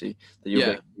community that you'll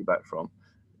get feedback from.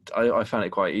 I found it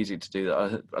quite easy to do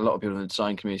that. A lot of people in the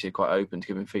design community are quite open to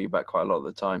giving feedback quite a lot of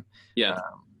the time. Yeah.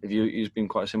 Have you've been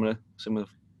quite a similar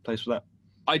place with that?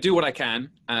 I do what I can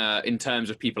in terms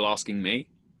of people asking me,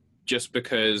 just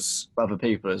because other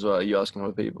people as well. Are you asking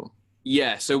other people?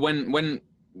 Yeah. So when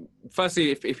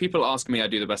firstly, if people ask me, I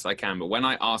do the best I can. But when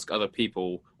I ask other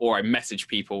people or I message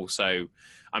people, so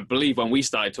I believe when we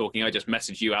started talking, I just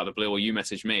messaged you out of the blue or you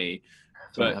messaged me.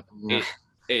 But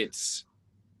it's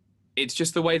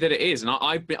just the way that it is. And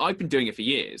I've been doing it for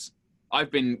years. I've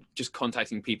been just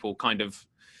contacting people kind of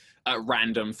at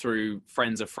random through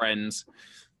friends of friends.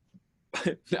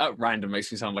 At random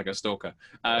makes me sound like a stalker.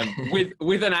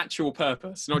 With an actual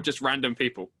purpose, not just random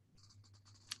people.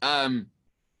 But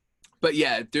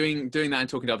yeah, doing that and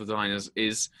talking to other designers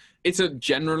it's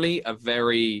generally a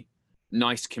very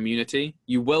nice community.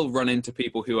 You will run into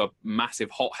people who are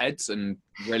massive hotheads and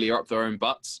really are up their own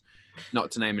butts, not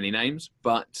to name any names,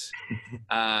 but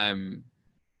they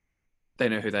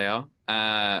know who they are.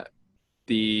 But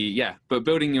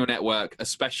building your network,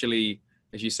 especially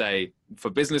as you say, for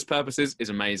business purposes is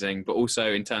amazing, but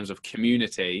also in terms of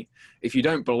community, if you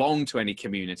don't belong to any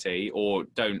community or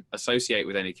don't associate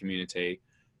with any community,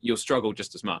 you'll struggle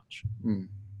just as much.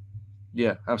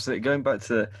 Yeah, absolutely. Going back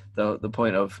to the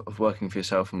point of working for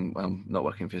yourself and not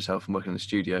working for yourself and working in the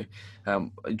studio,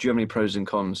 do you have any pros and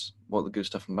cons? What are the good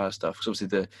stuff and bad stuff? Because obviously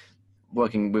the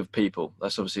working with people,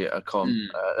 that's obviously a con.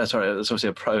 That's obviously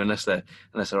a pro unless they're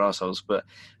assholes. But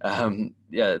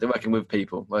they're working with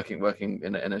people, working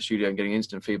in a studio and getting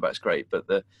instant feedback is great. But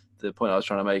the point I was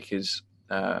trying to make is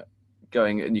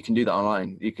going, and you can do that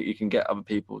online. You can get other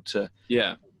people to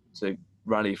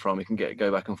rally from. You can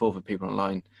go back and forth with people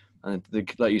online. And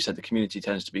like you said, the community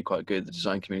tends to be quite good, the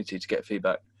design community, to get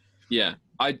feedback. Yeah,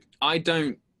 I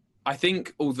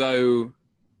think although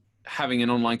having an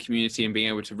online community and being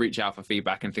able to reach out for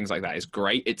feedback and things like that is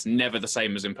great, it's never the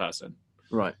same as in person.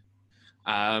 Right.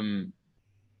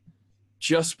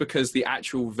 Just because the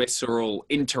actual visceral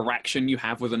interaction you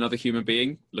have with another human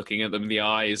being, looking at them in the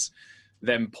eyes,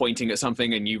 them pointing at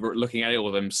something and you looking at it,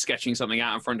 or them sketching something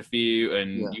out in front of you,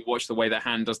 and you watch the way their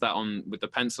hand does that with the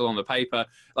pencil on the paper.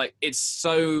 Like it's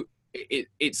so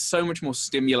much more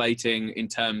stimulating in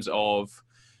terms of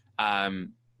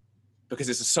because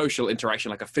it's a social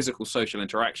interaction, like a physical social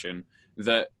interaction,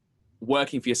 that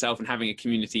working for yourself and having a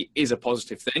community is a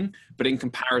positive thing. But in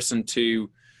comparison to,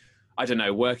 I don't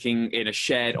know, working in a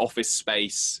shared office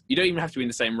space, you don't even have to be in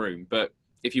the same room, but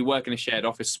if you work in a shared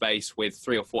office space with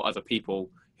 3 or 4 other people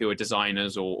who are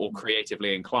designers or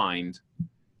creatively inclined,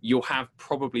 you'll have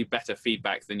probably better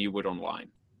feedback than you would online.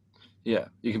 Yeah,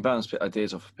 you can bounce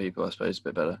ideas off of people, I suppose, a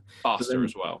bit better. Faster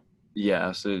as well. Yeah,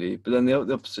 absolutely. But then the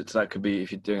opposite to that could be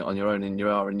if you're doing it on your own and you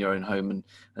are in your own home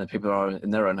and people are in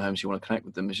their own homes, you want to connect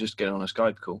with them, it's just getting on a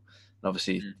Skype call. And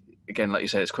obviously, again, like you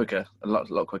say, it's quicker, a lot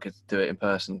quicker to do it in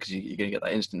person because you're going to get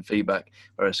that instant feedback,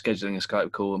 whereas scheduling a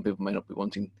Skype call and people may not be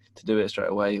wanting to do it straight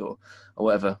away or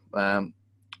whatever.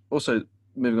 Also,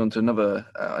 moving on to another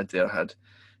idea I had,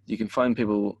 you can find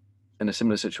people in a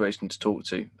similar situation to talk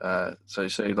to. So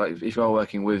like if you are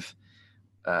working with,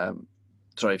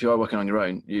 if you are working on your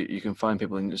own, you can find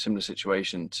people in a similar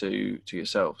situation to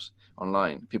yourselves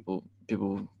online. People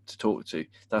to talk to.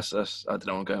 That's I don't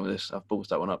know where I'm going with this. I've ballsed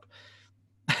that one up.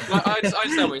 I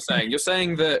understand what you're saying. You're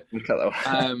saying that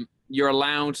you're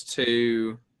allowed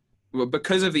to, well,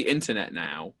 because of the internet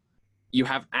now, you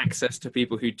have access to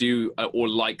people who do or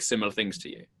like similar things to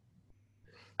you,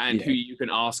 and who you can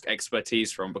ask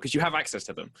expertise from because you have access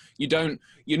to them.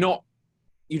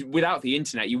 Without the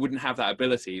internet, you wouldn't have that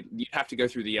ability. You'd have to go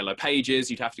through the yellow pages.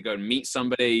 You'd have to go and meet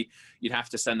somebody. You'd have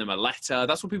to send them a letter.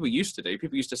 That's what people used to do.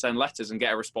 People used to send letters and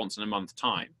get a response in a month's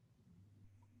time.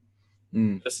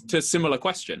 To similar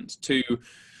questions. To,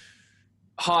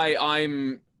 hi,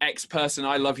 I'm X person.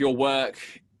 I love your work.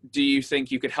 Do you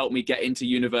think you could help me get into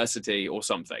university or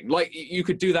something? Like, you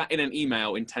could do that in an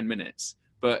email in 10 minutes.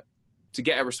 But to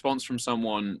get a response from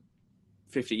someone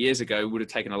 50 years ago would have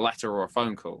taken a letter or a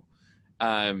phone call.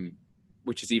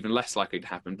 Which is even less likely to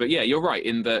happen. But yeah, you're right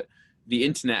in that the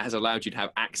internet has allowed you to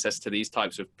have access to these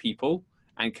types of people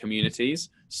and communities.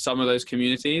 Some of those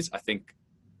communities, I think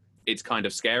it's kind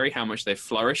of scary how much they've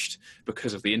flourished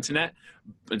because of the internet.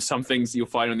 And some things you'll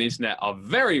find on the internet are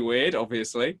very weird,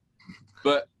 obviously.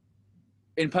 But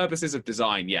in purposes of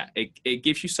design, yeah, it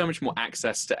gives you so much more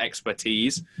access to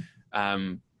expertise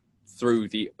through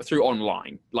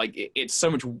online. Like it's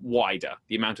so much wider,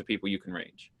 the amount of people you can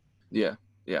reach. Yeah,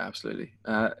 absolutely.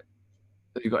 Have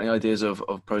you got any ideas of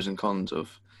pros and cons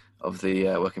of the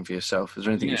working for yourself? Is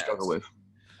there anything you struggle with?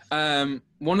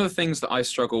 One of the things that I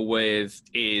struggle with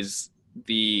is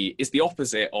the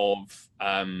opposite of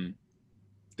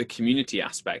the community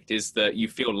aspect, is that you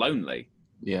feel lonely.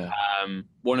 Yeah.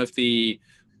 One of the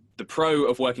pro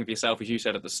of working for yourself, as you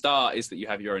said at the start, is that you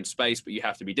have your own space, but you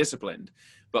have to be disciplined.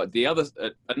 But the other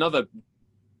another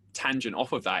tangent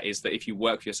off of that is that if you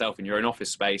work for yourself in your own office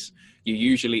space, you're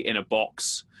usually in a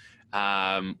box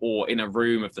or in a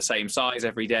room of the same size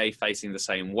every day, facing the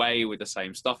same way with the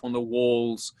same stuff on the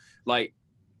walls. Like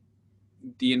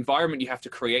the environment you have to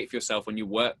create for yourself when you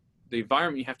work, the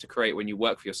environment you have to create when you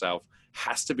work for yourself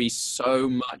has to be so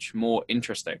much more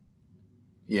interesting.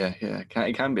 Yeah,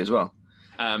 it can be as well.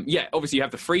 Obviously you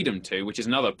have the freedom to, which is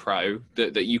another pro,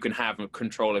 that you can have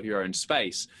control of your own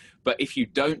space. But if you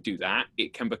don't do that,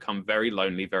 it can become very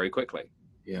lonely very quickly.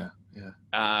 Yeah.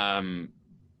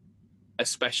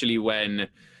 Especially when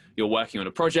you're working on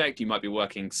a project, you might be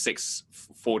working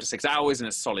 4 to 6 hours in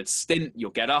a solid stint. You'll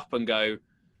get up and go,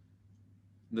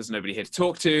 there's nobody here to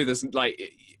talk to. There's like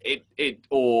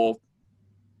or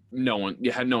no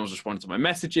one's responded to my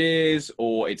messages,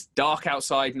 or it's dark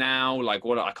outside now. Like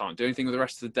I can't do anything with the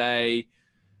rest of the day.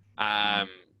 And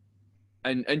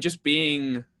just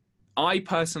being, I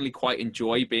personally quite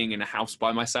enjoy being in a house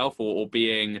by myself or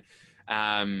being,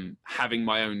 having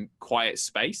my own quiet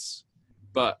space,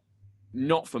 but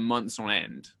not for months on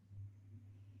end.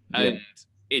 And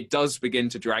it does begin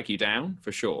to drag you down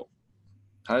for sure.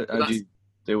 How do you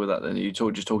deal with that then? Are you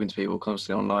just talking to people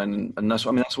constantly online? And that's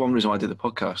one reason why I did the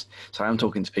podcast. So I am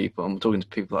talking to people. I'm talking to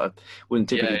people that I wouldn't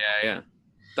typically. Yeah.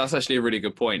 That's actually a really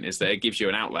good point, is that it gives you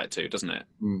an outlet too, doesn't it?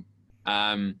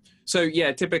 So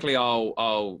yeah, typically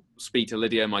I'll speak to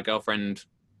Lydia, my girlfriend,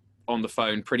 on the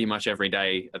phone pretty much every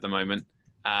day at the moment.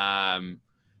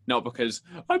 Not because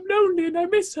I'm lonely and I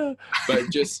miss her, but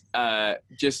just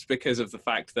because of the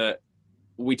fact that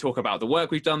we talk about the work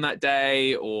we've done that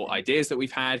day or ideas that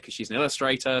we've had, because she's an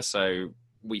illustrator, so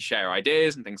we share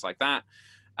ideas and things like that.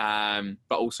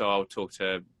 But also I'll talk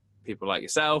to people like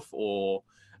yourself or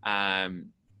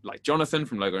like Jonathan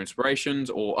from Logo Inspirations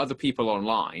or other people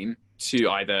online to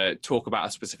either talk about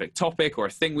a specific topic or a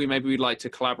thing we'd like to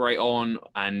collaborate on,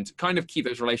 and kind of keep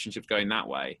those relationships going that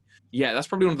way. Yeah, that's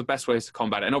probably one of the best ways to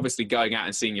combat it. And obviously going out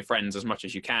and seeing your friends as much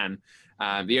as you can.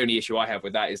 The only issue I have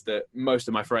with that is that most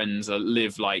of my friends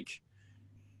live like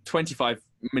 25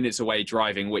 minutes away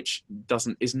driving, which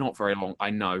is not very long, I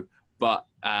know, but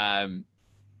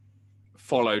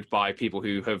followed by people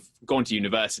who have gone to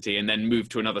university and then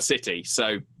moved to another city.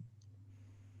 So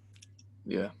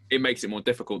yeah, it makes it more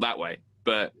difficult that way.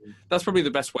 But that's probably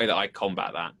the best way that I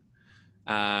combat that.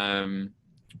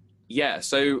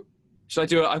 So should I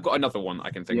do it? I've got another one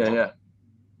I can think of. Yeah.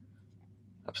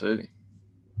 Absolutely.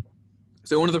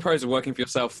 So one of the pros of working for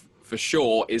yourself for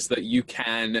sure is that you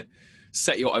can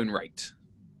set your own rate.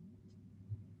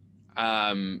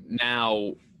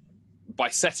 Now, by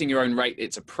setting your own rate,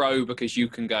 it's a pro because you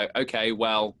can go, okay,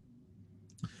 well,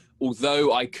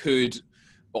 although I could,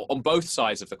 on both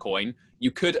sides of the coin,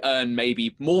 you could earn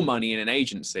maybe more money in an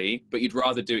agency, but you'd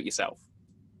rather do it yourself.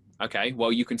 Okay,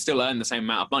 well, you can still earn the same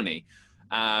amount of money.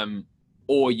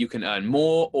 or you can earn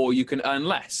more, or you can earn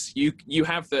less. You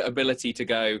have the ability to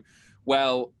go,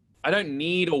 well, I don't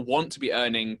need or want to be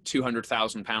earning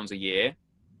 £200,000 a year.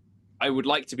 I would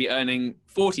like to be earning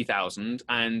 40,000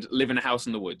 and live in a house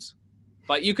in the woods.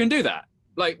 Like, you can do that.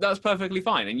 Like, that's perfectly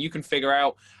fine. And you can figure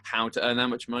out how to earn that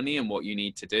much money and what you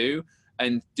need to do,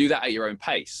 and do that at your own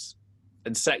pace,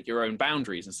 and set your own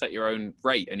boundaries and set your own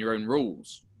rate and your own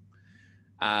rules.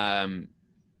 On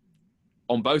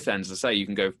both ends, as I say, you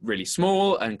can go really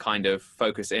small and kind of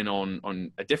focus in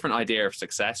on a different idea of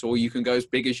success, or you can go as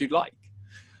big as you'd like.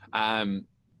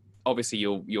 Obviously,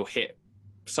 you'll hit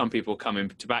some people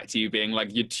coming back to you being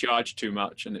like, you charge too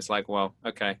much, and it's like, well,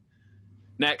 okay,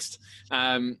 next.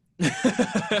 But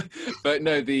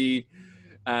no,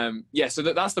 so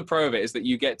that's the pro of it, is that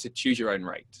you get to choose your own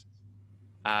rate.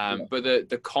 But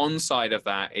the con side of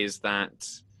that is that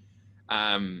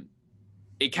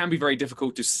it can be very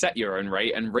difficult to set your own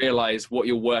rate and realize what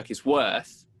your work is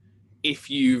worth if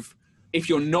you're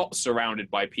not surrounded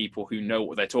by people who know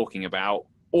what they're talking about,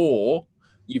 or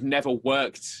you've never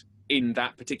worked in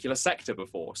that particular sector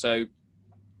before. So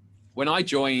when I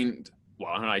joined,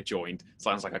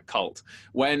 sounds like a cult.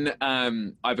 When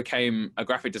I became a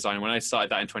graphic designer, when I started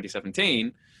that in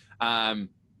 2017,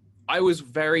 I was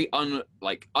very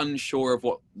unsure of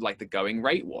what like the going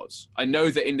rate was. I know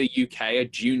that in the UK, a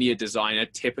junior designer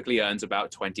typically earns about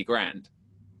 20 grand,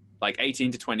 like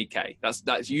 18 to 20K.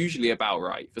 That's usually about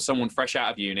right for someone fresh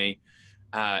out of uni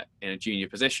in a junior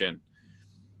position.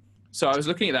 So I was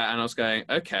looking at that and I was going,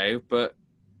 okay, but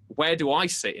where do I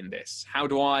sit in this? How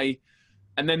do I?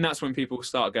 And then that's when people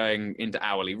start going into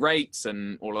hourly rates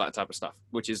and all of that type of stuff,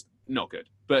 which is not good.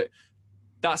 But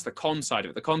that's the con side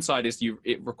of it. The con side is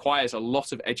it requires a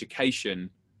lot of education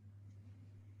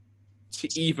to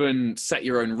even set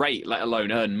your own rate, let alone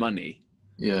earn money.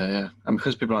 Yeah. And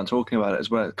because people aren't talking about it as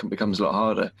well, it becomes a lot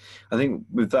harder. I think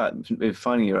with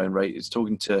finding your own rate, it's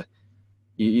talking to,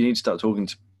 you need to start talking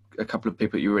to a couple of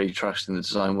people you really trust in the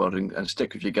design world, and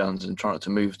stick with your guns and try not to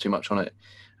move too much on it.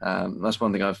 That's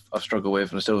one thing I've struggled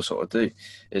with, and I still sort of do,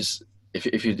 is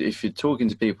if you're talking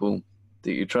to people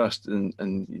that you trust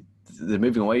and they're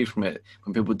moving away from it,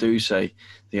 when people do say,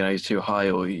 it's too high,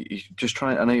 or you just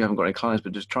try, I know you haven't got any clients,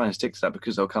 but just try and stick to that,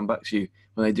 because they'll come back to you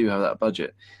when they do have that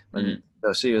budget, and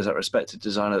they'll see you as that respected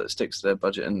designer that sticks to their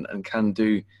budget and can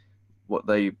do what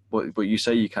you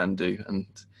say you can do. And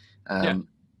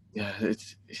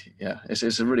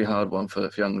it's a really hard one for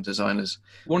young designers.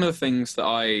 One of the things that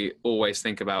I always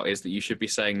think about is that you should be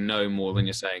saying no more than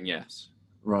you're saying yes.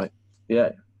 Right.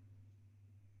 Yeah.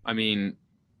 I mean,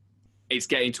 it's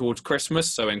getting towards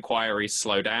Christmas, so inquiries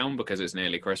slow down because it's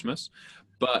nearly Christmas.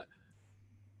 But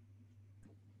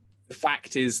the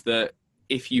fact is that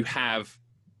if you have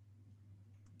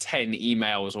 10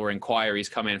 emails or inquiries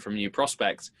come in from new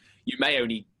prospects, you may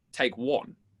only take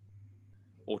one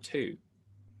or two,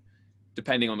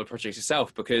 depending on the project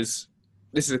itself. Because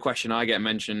this is a question I get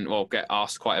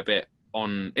asked quite a bit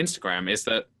on Instagram, is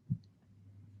that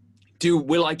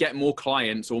will I get more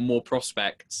clients or more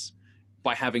prospects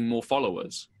by having more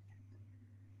followers?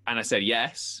 And I said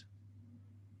yes,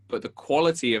 but the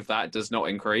quality of that does not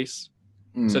increase.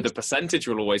 So the percentage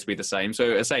will always be the same.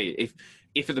 So I say,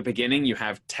 if at the beginning you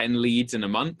have 10 leads in a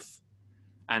month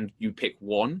and you pick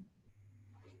one,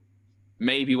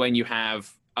 maybe when you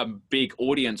have a big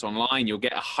audience online, you'll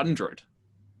get 100.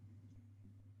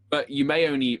 But you may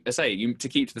only, to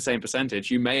keep to the same percentage,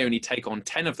 you may only take on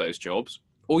 10 of those jobs,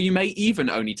 or you may even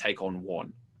only take on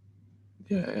one.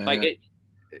 The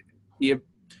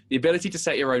ability to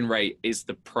set your own rate is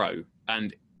the pro,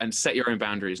 and set your own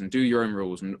boundaries and do your own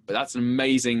rules, and that's an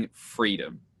amazing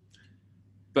freedom.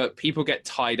 But people get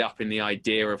tied up in the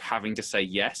idea of having to say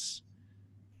yes.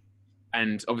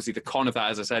 And obviously the con of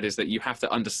that, as I said, is that you have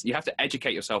to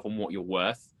educate yourself on what you're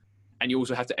worth, and you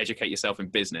also have to educate yourself in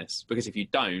business, because if you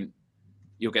don't,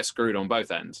 you'll get screwed on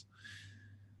both ends.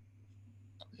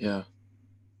 Yeah,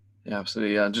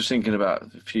 absolutely. Yeah, just thinking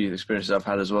about a few experiences I've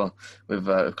had as well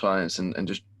with clients, and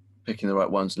just picking the right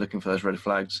ones, looking for those red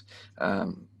flags.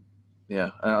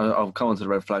 I'll come on to the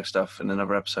red flag stuff in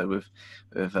another episode with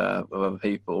other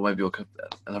people, or maybe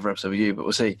another episode with you, but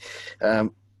we'll see.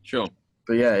 Sure.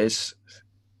 But I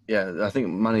think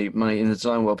money in the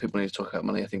design world, people need to talk about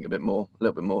money, I think, a little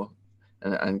bit more,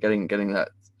 and getting that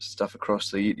stuff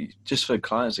across just for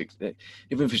clients, even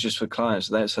if it's just for clients,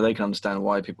 so they can understand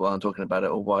why people aren't talking about it,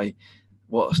 or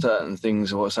what certain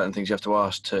things you have to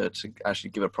ask to actually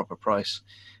give a proper price.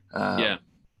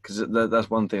 Because that's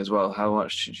one thing as well. How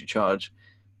much should you charge?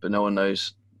 But no one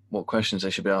knows what questions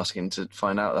they should be asking to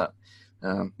find out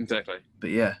that. Exactly. But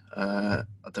I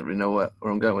don't really know where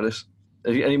I'm going with this.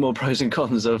 any more pros and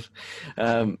cons of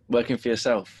working for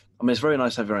yourself? I mean, it's very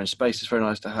nice to have your own space. It's very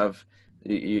nice to have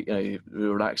you're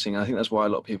relaxing. I think that's why a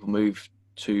lot of people move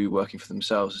to working for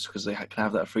themselves, is because they can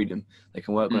have that freedom. They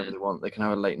can work whenever they want. They can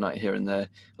have a late night here and there,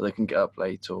 or they can get up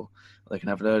late, or they can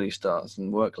have an early start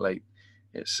and work late.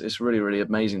 It's really, really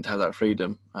amazing to have that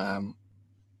freedom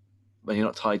when you're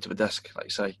not tied to a desk, like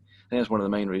you say. I think that's one of the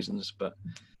main reasons. But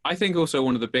I think also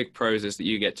one of the big pros is that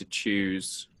you get to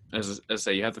choose, as I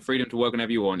say, you have the freedom to work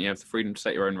whenever you want. You have the freedom to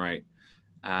set your own rate.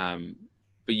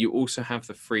 But you also have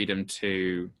the freedom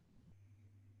to,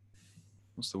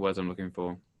 what's the word I'm looking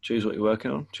for? Choose what you're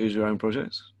working on. Choose your own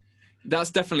projects.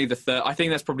 That's definitely the third. I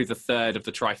think that's probably the third of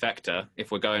the trifecta,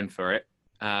 if we're going for it.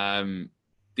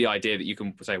 The idea that you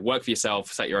can say, work for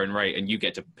yourself, set your own rate, and you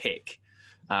get to pick.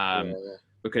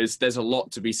 Because there's a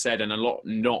lot to be said and a lot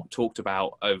not talked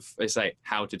about of, let's say,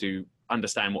 how to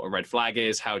understand what a red flag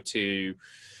is, how to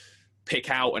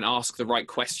pick out and ask the right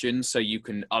questions so you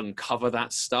can uncover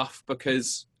that stuff.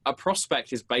 Because a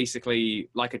prospect is basically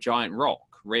like a giant rock,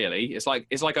 really. It's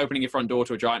like opening your front door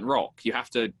to a giant rock. You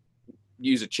have to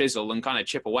use a chisel and kind of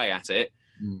chip away at it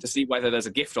to see whether there's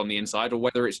a gift on the inside or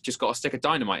whether it's just got a stick of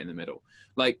dynamite in the middle.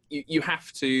 Like you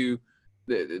have to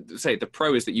say the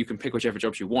pro is that you can pick whichever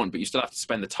jobs you want, but you still have to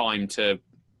spend the time to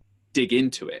dig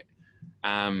into it.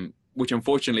 Which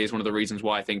unfortunately is one of the reasons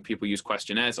why I think people use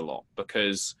questionnaires a lot,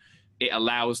 because it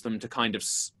allows them to kind of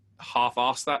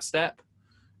half-ass that step.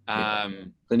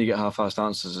 Then you get half-assed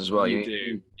answers as well. You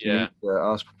do, yeah. You need to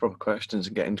ask proper questions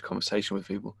and get into conversation with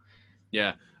people.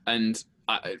 Yeah, and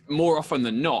more often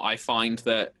than not, I find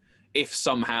that if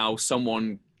somehow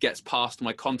someone gets past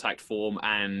my contact form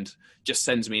and just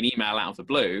sends me an email out of the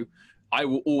blue, I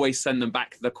will always send them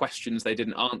back the questions they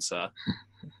didn't answer.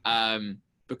 And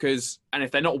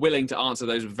if they're not willing to answer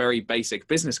those very basic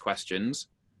business questions,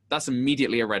 that's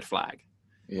immediately a red flag.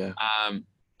 Yeah.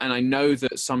 And I know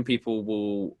that some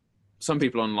people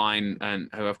online and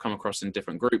who I've come across in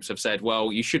different groups have said,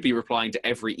 well, you should be replying to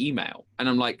every email. And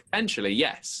I'm like, potentially,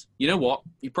 yes. You know what?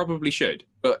 You probably should.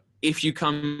 But if you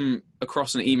come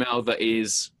across an email that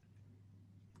is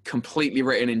completely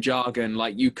written in jargon,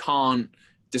 like you can't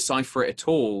decipher it at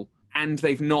all, and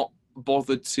they've not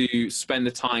bothered to spend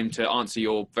the time to answer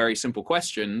your very simple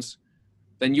questions,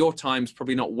 then your time's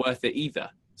probably not worth it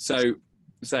either. So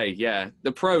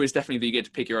the pro is definitely that you get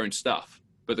to pick your own stuff.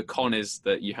 But the con is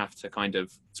that you have to kind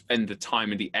of spend the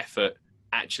time and the effort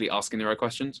actually asking the right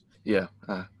questions. Yeah.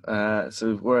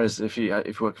 So whereas if you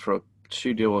work for a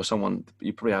studio or someone,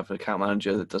 you probably have an account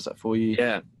manager that does that for you.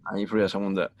 Yeah. And you probably have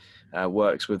someone that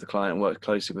works with the client and works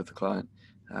closely with the client.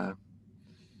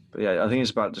 But yeah, I think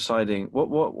it's about deciding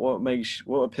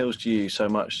what appeals to you so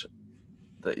much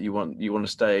that you want to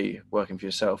stay working for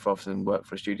yourself rather than work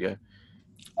for a studio.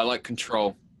 I like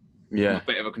control. Yeah. I'm a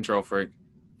bit of a control freak.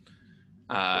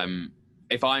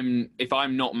 If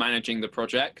I'm not managing the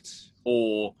project,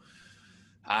 or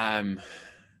my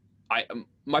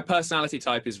personality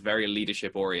type is very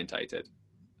leadership orientated.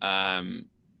 I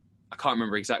can't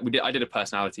remember exactly. I did a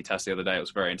personality test the other day. It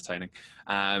was very entertaining.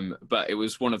 But it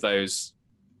was one of those,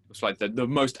 it was like the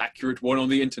most accurate one on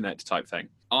the internet type thing.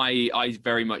 I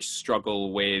very much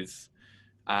struggle with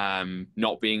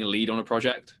not being a lead on a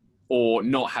project or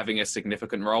not having a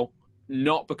significant role.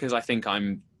 Not because I think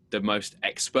I'm the most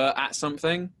expert at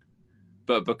something,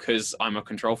 but because I'm a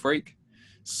control freak.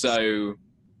 So,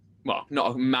 well,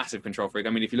 not a massive control freak. I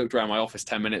mean, if you looked around my office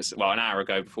an hour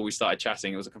ago before we started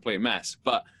chatting, it was a complete mess.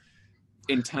 But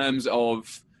in terms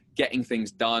of getting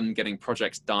things done, getting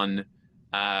projects done,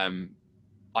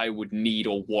 I would need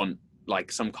or want like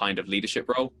some kind of leadership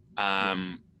role.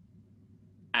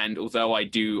 And although I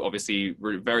do obviously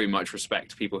very much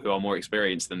respect people who are more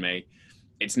experienced than me,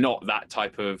 it's not that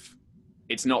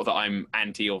I'm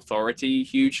anti-authority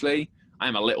hugely. I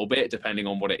am a little bit, depending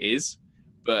on what it is,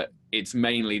 but it's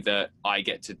mainly that I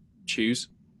get to choose.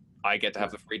 I get to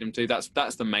have the freedom to.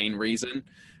 That's the main reason.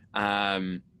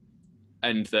 And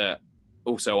that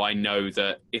also I know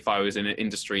that if I was in an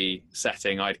industry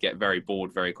setting, I'd get very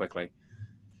bored very quickly.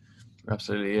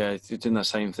 Absolutely, yeah. It's doing that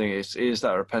same thing. It is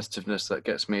that repetitiveness that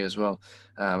gets me as well.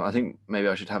 I think maybe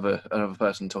I should have another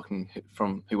person talking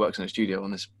who works in a studio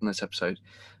on this episode.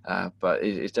 But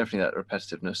it's definitely that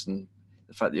repetitiveness and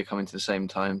the fact that you're coming to the same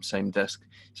time, same desk,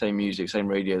 same music, same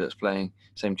radio that's playing,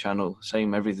 same channel,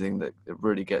 same everything that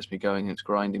really gets me going. It's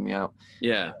grinding me out.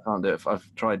 Yeah, I can't do it. I've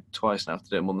tried twice now to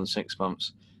do it more than 6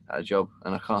 months at a job,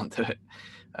 and I can't do it.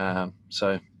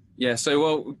 Yeah, so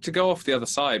well, to go off the other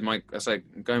side,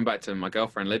 going back to my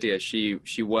girlfriend Lydia, she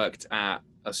worked at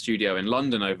a studio in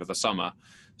London over the summer,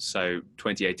 so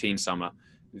 2018 summer.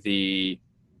 The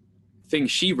thing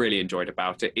she really enjoyed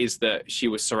about it is that she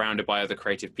was surrounded by other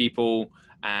creative people,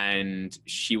 and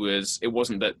it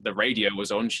wasn't that the radio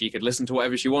was on. She could listen to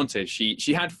whatever she wanted.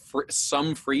 She had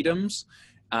some freedoms,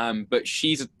 but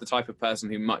she's the type of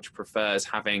person who much prefers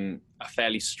having a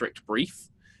fairly strict brief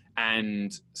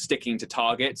and sticking to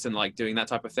targets and like doing that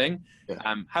type of thing.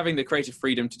 Yeah. Having the creative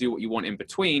freedom to do what you want in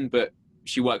between, but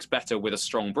she works better with a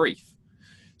strong brief.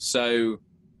 So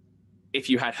if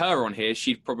you had her on here,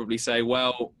 she'd probably say,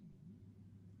 well,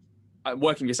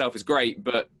 working for yourself is great,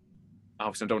 but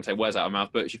obviously I don't want to take words out of her mouth,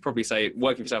 but she'd probably say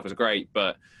working for yourself is great,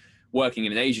 but working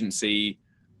in an agency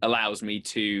allows me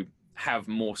to have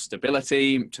more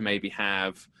stability, to maybe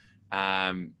have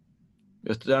you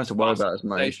don't have to worry about as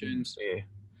many things.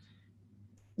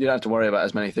 You don't have to worry about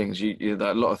as many things. A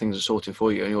lot of things are sorted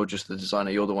for you, and you're just the designer.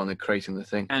 You're the one that's creating the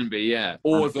thing. Can be, yeah.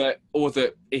 Or that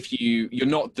if you're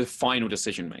not the final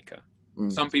decision maker.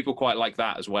 Some people quite like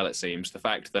that as well. It seems the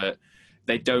fact that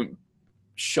they don't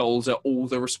shoulder all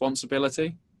the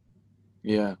responsibility.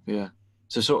 Yeah.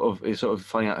 So it's sort of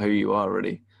finding out who you are,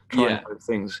 really. Trying both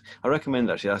things. I recommend,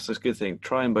 actually, that's a good thing.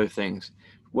 Trying both things.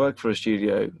 Work for a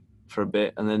studio for a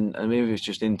bit, and maybe it's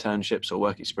just internships or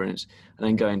work experience, and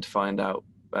then going to find out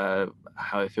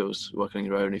how it feels working on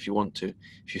your own if you want to,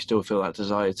 if you still feel that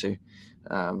desire to.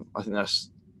 I think that's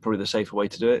probably the safer way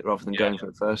to do it rather than going for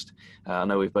it first. I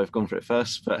know we've both gone for it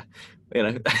first, but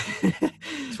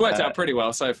it's worked out pretty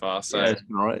well so far. So it's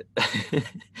been all right.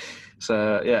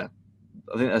 So yeah,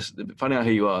 I think that's finding out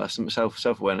who you are.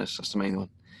 Self-awareness. That's the main one.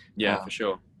 Yeah, for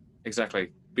sure.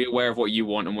 Exactly. Be aware of what you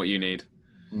want and what you need.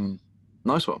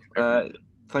 Nice one.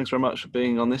 Thanks very much for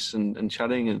being on this and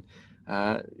chatting. And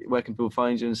where can people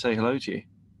find you and say hello to you?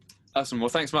 Awesome. Well,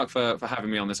 thanks, Mark, for having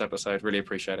me on this episode. Really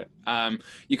appreciate it.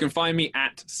 You can find me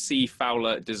at C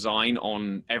Fowler Design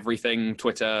on everything: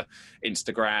 Twitter,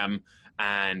 Instagram,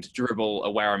 and Dribbble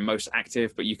are where I'm most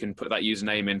active. But you can put that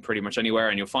username in pretty much anywhere,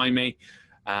 and you'll find me.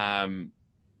 And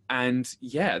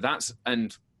yeah, that's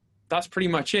pretty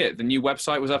much it. The new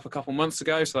website was up a couple months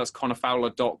ago, so that's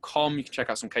connorfowler.com. You can check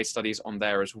out some case studies on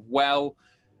there as well.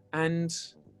 And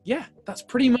yeah, that's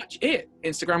pretty much it.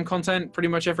 Instagram content pretty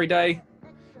much every day.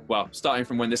 Well, starting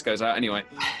from when this goes out anyway.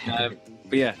 But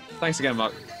yeah, thanks again,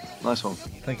 Mark. Nice one.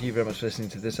 Thank you very much for listening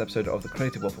to this episode of the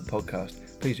Creative Waffle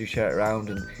podcast. Please do share it around,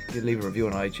 and if you leave a review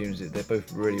on iTunes. They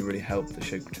both really help the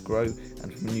show to grow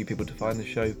and for new people to find the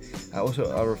show.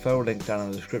 Also, our referral link down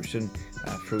in the description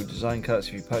through Design Cuts.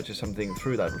 If you purchase something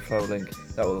through that referral link,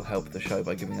 that will help the show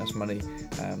by giving us money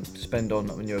to spend on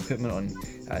new equipment, on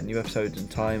new episodes and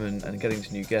time, and getting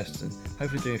to new guests, and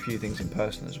hopefully doing a few things in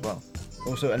person as well.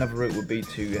 Also, another route would be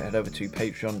to head over to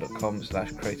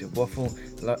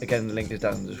patreon.com/creativewaffle. Again, the link is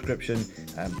down in the description.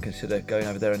 Consider going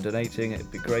over there and donating. It'd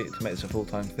be great to make this a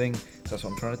full-time thing. So that's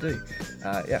what I'm trying to do.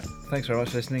 Thanks very much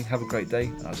for listening. Have a great day,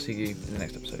 and I'll see you in the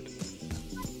next episode.